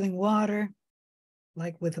into boiling water,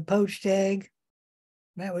 like with a poached egg.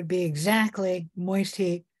 That would be exactly moist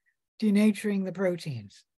heat denaturing the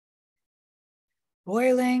proteins.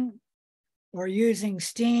 Boiling or using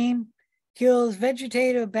steam kills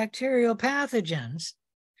vegetative bacterial pathogens,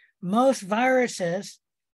 most viruses,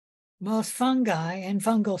 most fungi and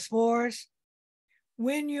fungal spores.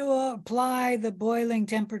 When you apply the boiling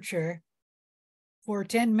temperature for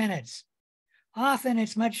 10 minutes, often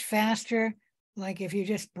it's much faster, like if you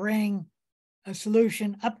just bring a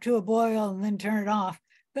solution up to a boil and then turn it off,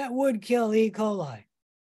 that would kill E. coli.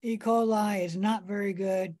 E. coli is not very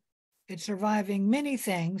good. It's surviving many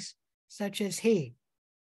things, such as heat.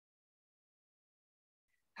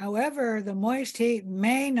 However, the moist heat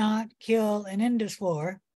may not kill an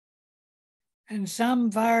endospore, and some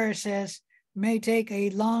viruses may take a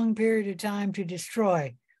long period of time to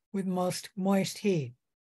destroy with most moist heat.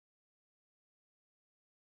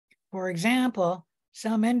 For example,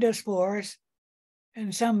 some endospores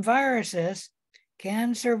and some viruses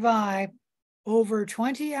can survive over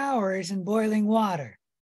 20 hours in boiling water.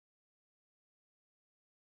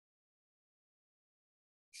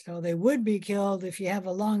 So they would be killed if you have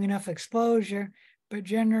a long enough exposure, but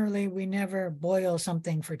generally we never boil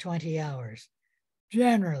something for 20 hours.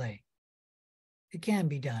 Generally, it can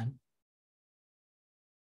be done.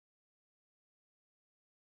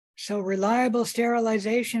 So reliable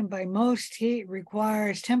sterilization by most heat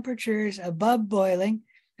requires temperatures above boiling.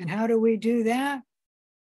 And how do we do that?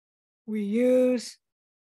 We use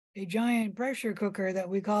a giant pressure cooker that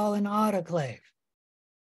we call an autoclave.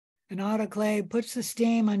 An autoclave puts the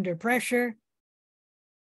steam under pressure.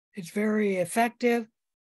 It's very effective.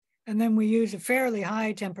 And then we use a fairly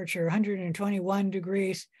high temperature, 121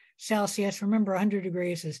 degrees Celsius. Remember, 100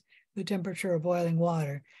 degrees is the temperature of boiling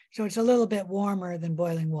water. So it's a little bit warmer than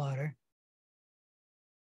boiling water.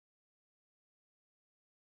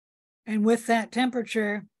 And with that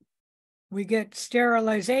temperature, we get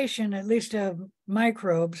sterilization, at least of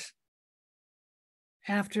microbes.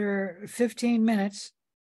 after 15 minutes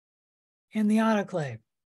in the autoclave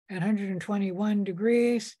at 121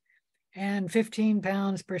 degrees and 15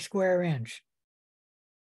 pounds per square inch.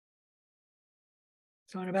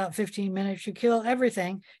 So in about 15 minutes, you kill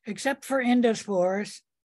everything except for endospores,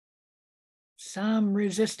 some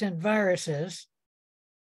resistant viruses.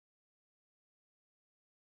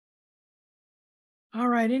 All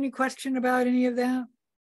right, any question about any of that?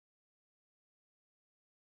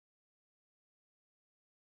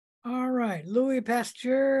 All right, Louis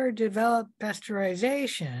Pasteur developed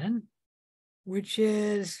pasteurization, which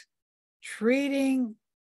is treating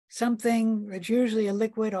something that's usually a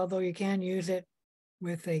liquid, although you can use it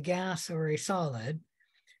with a gas or a solid,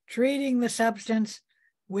 treating the substance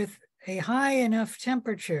with a high enough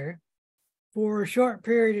temperature for a short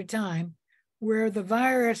period of time where the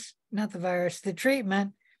virus, not the virus, the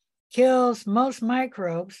treatment kills most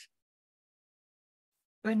microbes,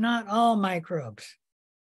 but not all microbes.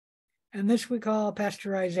 And this we call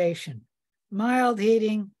pasteurization. Mild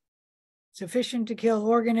heating, sufficient to kill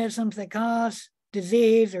organisms that cause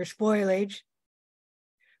disease or spoilage,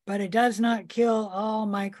 but it does not kill all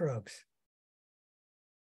microbes.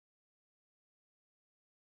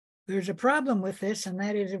 There's a problem with this, and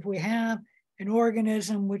that is if we have an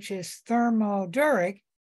organism which is thermoduric,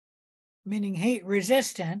 meaning heat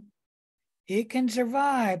resistant, it can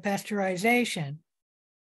survive pasteurization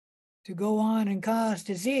to go on and cause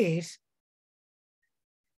disease.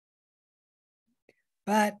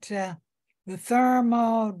 But the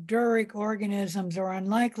thermoduric organisms are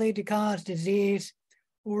unlikely to cause disease,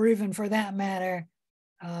 or even for that matter,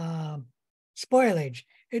 spoilage,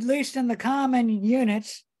 at least in the common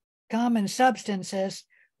units, common substances,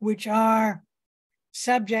 which are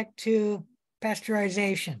subject to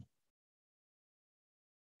pasteurization.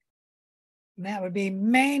 And that would be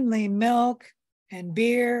mainly milk and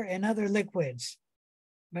beer and other liquids.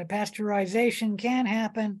 But pasteurization can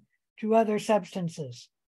happen to other substances.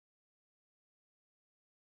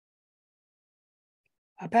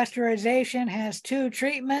 A pasteurization has two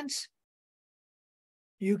treatments.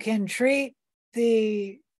 You can treat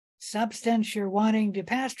the substance you're wanting to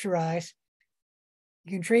pasteurize.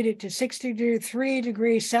 You can treat it to 63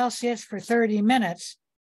 degrees Celsius for 30 minutes.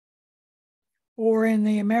 Or in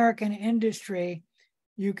the American industry,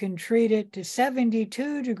 you can treat it to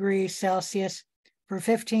 72 degrees Celsius for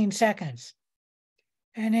 15 seconds.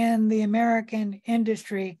 And in the American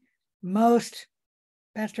industry, most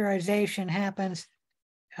pasteurization happens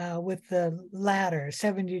with the latter,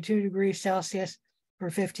 72 degrees Celsius for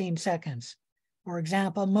 15 seconds. For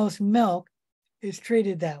example, most milk is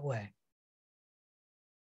treated that way.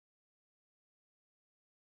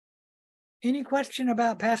 Any question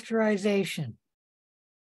about pasteurization?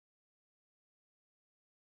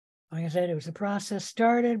 Like I said, it was a process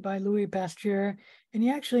started by Louis Pasteur, and he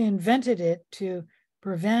actually invented it to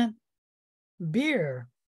prevent beer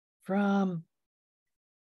from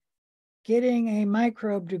getting a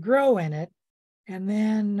microbe to grow in it, and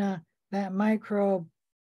then that microbe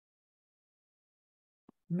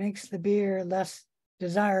makes the beer less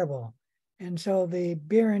desirable. And so the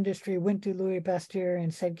beer industry went to Louis Pasteur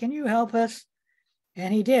and said, "Can you help us?"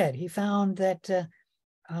 And he did. He found that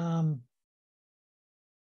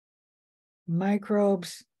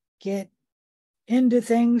microbes get into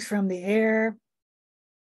things from the air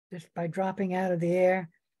just by dropping out of the air.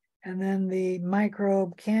 And then the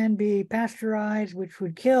microbe can be pasteurized, which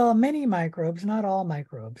would kill many microbes, not all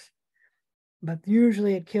microbes, but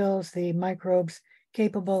usually it kills the microbes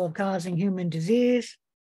capable of causing human disease.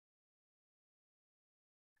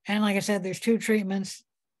 And like I said, there's two treatments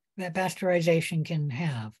that pasteurization can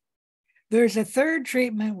have. There's a third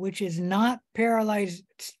treatment, which is not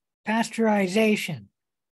pasteurization.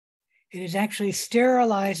 It is actually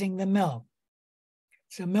sterilizing the milk.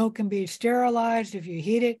 So milk can be sterilized if you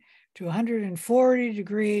heat it to 140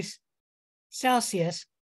 degrees Celsius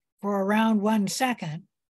for around 1 second.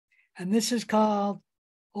 And this is called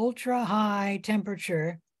ultra high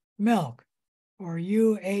temperature milk, or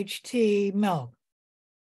UHT milk.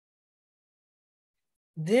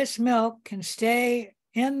 This milk can stay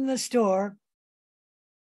in the store,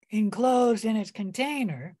 enclosed in its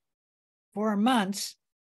container for months,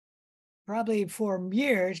 probably for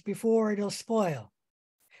years before it'll spoil.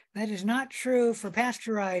 That is not true for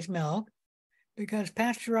pasteurized milk, because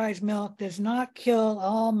pasteurized milk does not kill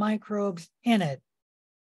all microbes in it.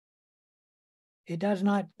 It does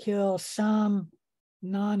not kill some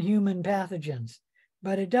non-human pathogens,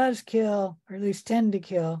 but it does kill, or at least tend to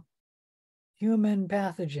kill, human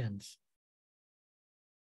pathogens.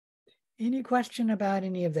 Any question about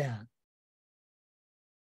any of that?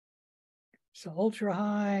 So ultra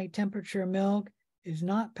high temperature milk is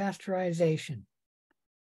not pasteurization.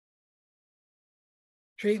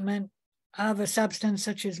 Treatment of a substance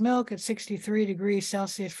such as milk at 63 degrees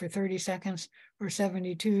Celsius for 30 seconds or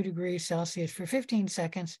 72 degrees Celsius for 15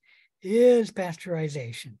 seconds is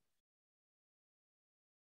pasteurization.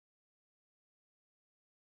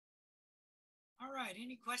 All right,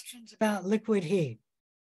 any questions about liquid heat?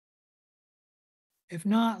 If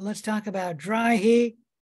not, let's talk about dry heat.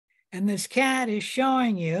 And this cat is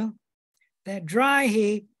showing you that dry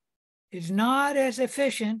heat is not as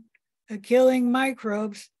efficient at killing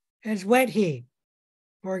microbes as wet heat.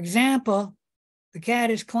 For example, the cat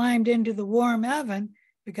has climbed into the warm oven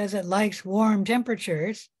because it likes warm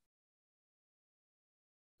temperatures,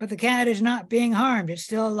 but the cat is not being harmed. It's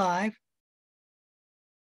still alive.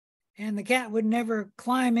 And the cat would never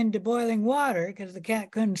climb into boiling water because the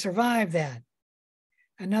cat couldn't survive that.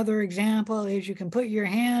 Another example is you can put your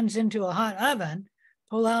hands into a hot oven,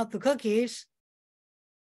 pull out the cookies.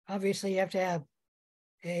 Obviously, you have to have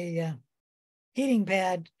a heating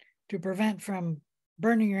pad to prevent from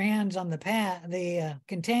burning your hands on the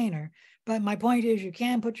container. But my point is you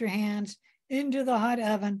can put your hands into the hot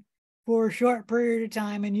oven for a short period of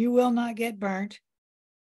time and you will not get burnt.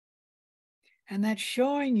 And that's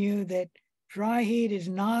showing you that dry heat is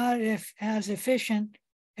not as efficient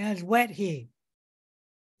as wet heat.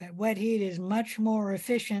 That wet heat is much more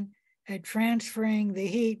efficient at transferring the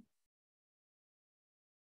heat.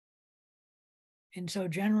 And so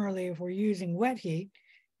generally, if we're using wet heat,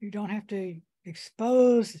 you don't have to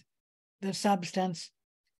expose the substance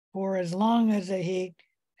for as long as the heat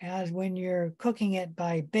as when you're cooking it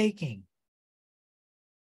by baking.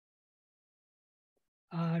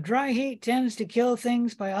 Dry heat tends to kill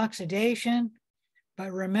things by oxidation,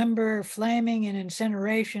 but remember, flaming and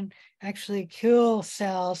incineration actually kill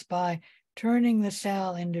cells by turning the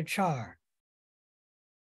cell into char.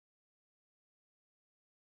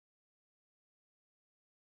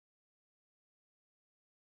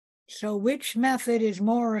 So which method is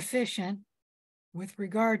more efficient with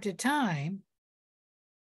regard to time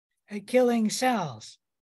at killing cells?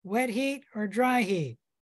 Wet heat or dry heat?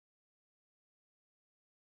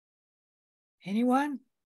 Anyone?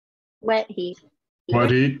 Wet heat.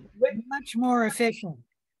 Wet heat. Much more efficient.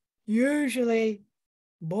 Usually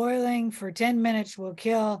boiling for 10 minutes will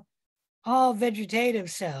kill all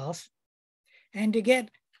vegetative cells. And to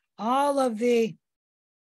get all of the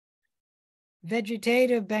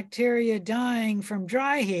vegetative bacteria dying from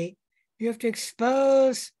dry heat, you have to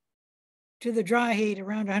expose to the dry heat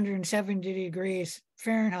around 170 degrees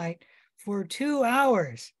Fahrenheit for 2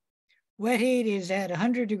 hours. Wet heat is at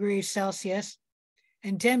 100 degrees Celsius,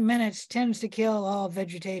 and 10 minutes tends to kill all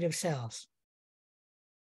vegetative cells.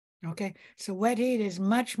 Okay, so wet heat is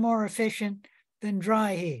much more efficient than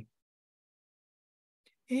dry heat.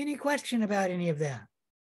 Any question about any of that?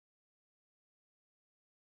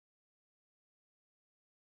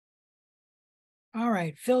 All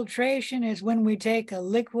right, filtration is when we take a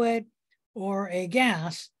liquid or a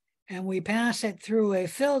gas and we pass it through a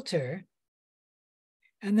filter,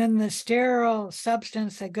 and then the sterile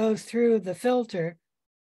substance that goes through the filter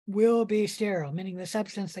will be sterile, meaning the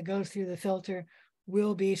substance that goes through the filter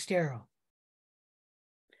will be sterile.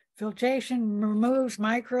 Filtration removes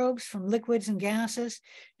microbes from liquids and gases.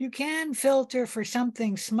 You can filter for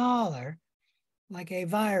something smaller, like a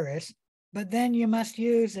virus, but then you must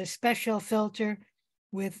use a special filter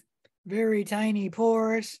with very tiny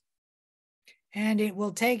pores, and it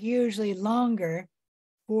will take usually longer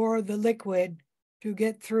for the liquid to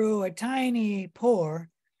get through a tiny pore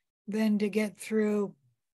than to get through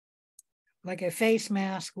like a face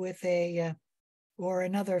mask with a, or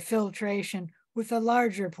another filtration with a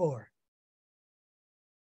larger pore.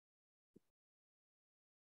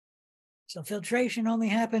 So filtration only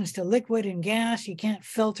happens to liquid and gas. You can't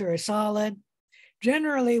filter a solid.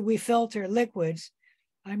 Generally, we filter liquids.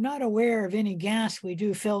 I'm not aware of any gas we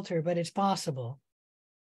do filter, but it's possible.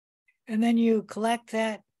 And then you collect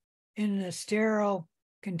that in a sterile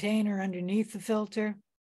container underneath the filter.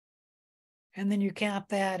 And then you cap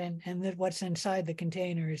that, and what's inside the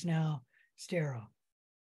container is now sterile,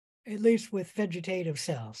 at least with vegetative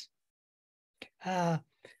cells.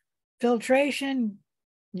 Filtration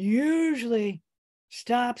usually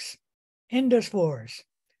stops endospores.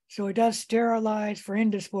 So it does sterilize for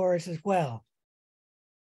endospores as well.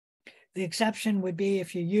 The exception would be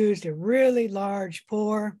if you used a really large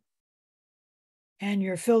pore and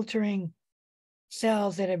you're filtering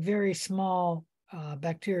cells that have very small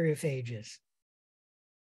bacteriophages.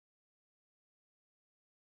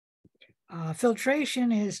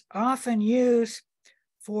 Filtration is often used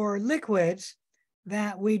for liquids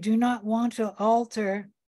that we do not want to alter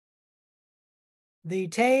the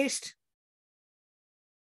taste,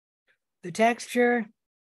 the texture,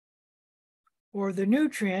 or the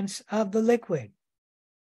nutrients of the liquid.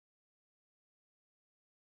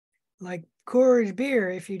 Like Coors beer,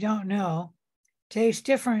 if you don't know, tastes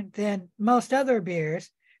different than most other beers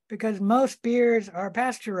because most beers are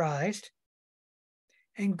pasteurized,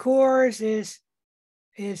 and Coors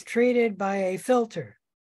is treated by a filter,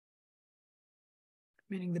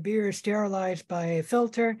 meaning the beer is sterilized by a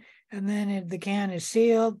filter, and then the can is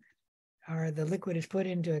sealed, or the liquid is put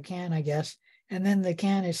into a can, I guess, and then the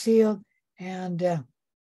can is sealed, and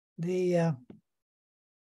the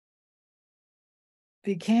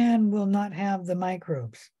can will not have the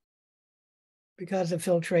microbes because of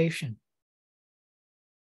filtration.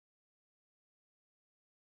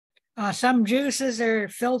 Some juices are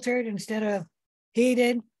filtered instead of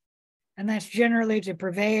heated, and that's generally to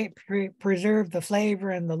preserve the flavor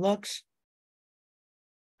and the looks.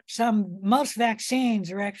 Most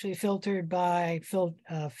vaccines are actually filtered by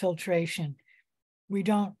filtration. We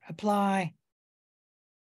don't apply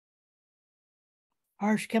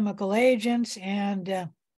harsh chemical agents and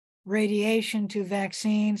radiation to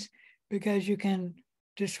vaccines because you can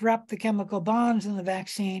disrupt the chemical bonds in the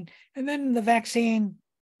vaccine, and then the vaccine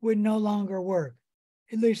would no longer work,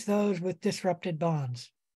 at least those with disrupted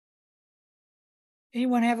bonds.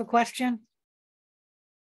 Anyone have a question?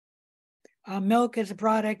 Milk is a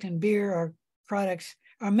product and beer are products.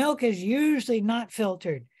 Milk is usually not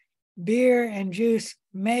filtered. Beer and juice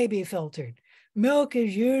may be filtered. Milk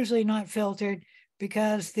is usually not filtered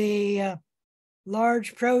because the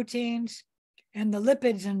large proteins and the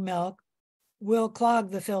lipids in milk will clog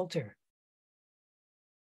the filter.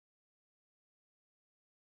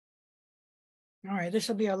 All right, this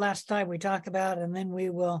will be our last time we talk about, and then we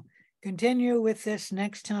will continue with this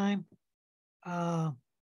next time.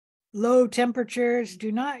 Low temperatures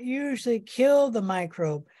do not usually kill the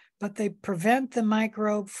microbe, but they prevent the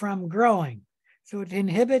microbe from growing. So it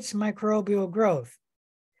inhibits microbial growth.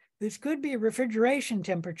 This could be refrigeration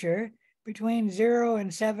temperature between 0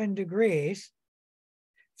 and 7 degrees,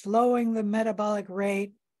 slowing the metabolic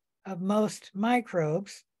rate of most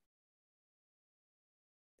microbes.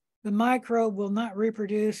 The microbe will not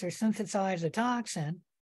reproduce or synthesize a toxin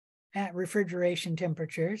at refrigeration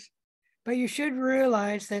temperatures, but you should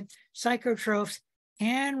realize that psychotrophs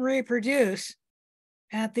can reproduce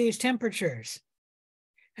at these temperatures,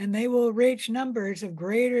 and they will reach numbers of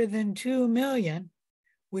greater than 2 million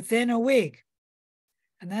within a week.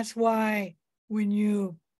 And that's why when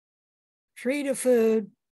you treat a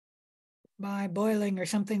food by boiling or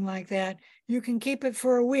something like that, you can keep it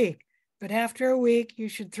for a week, but after a week, you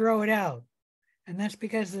should throw it out. And that's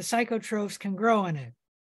because the psychotrophs can grow in it.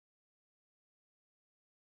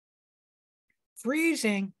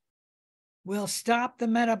 Freezing will stop the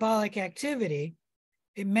metabolic activity.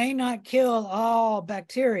 It may not kill all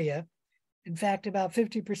bacteria. In fact, about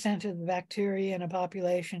 50% of the bacteria in a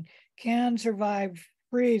population can survive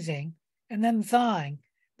freezing and then thawing,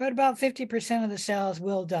 but about 50% of the cells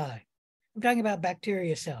will die. I'm talking about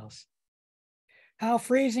bacteria cells. How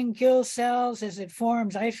freezing kills cells is it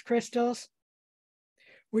forms ice crystals,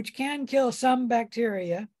 which can kill some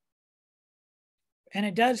bacteria, and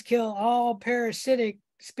it does kill all parasitic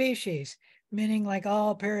species, meaning like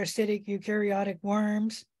all parasitic eukaryotic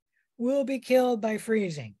worms will be killed by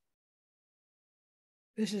freezing.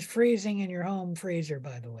 This is freezing in your home freezer,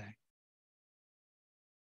 by the way.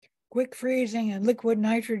 Quick freezing and liquid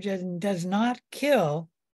nitrogen does not kill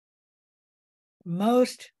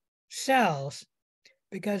most cells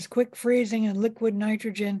because quick freezing and liquid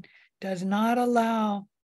nitrogen does not allow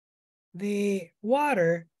the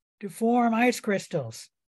water to form ice crystals.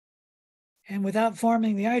 And without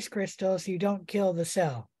forming the ice crystals, you don't kill the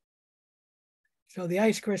cell. So the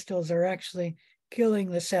ice crystals are actually killing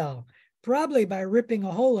the cell, probably by ripping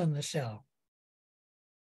a hole in the cell.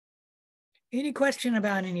 Any question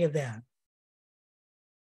about any of that?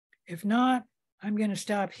 If not, I'm going to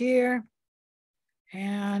stop here.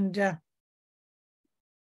 And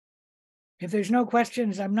if there's no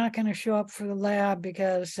questions, I'm not going to show up for the lab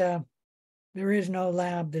because there is no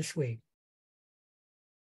lab this week.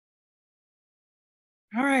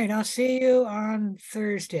 All right, I'll see you on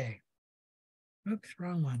Thursday. Oops,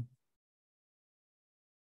 wrong one.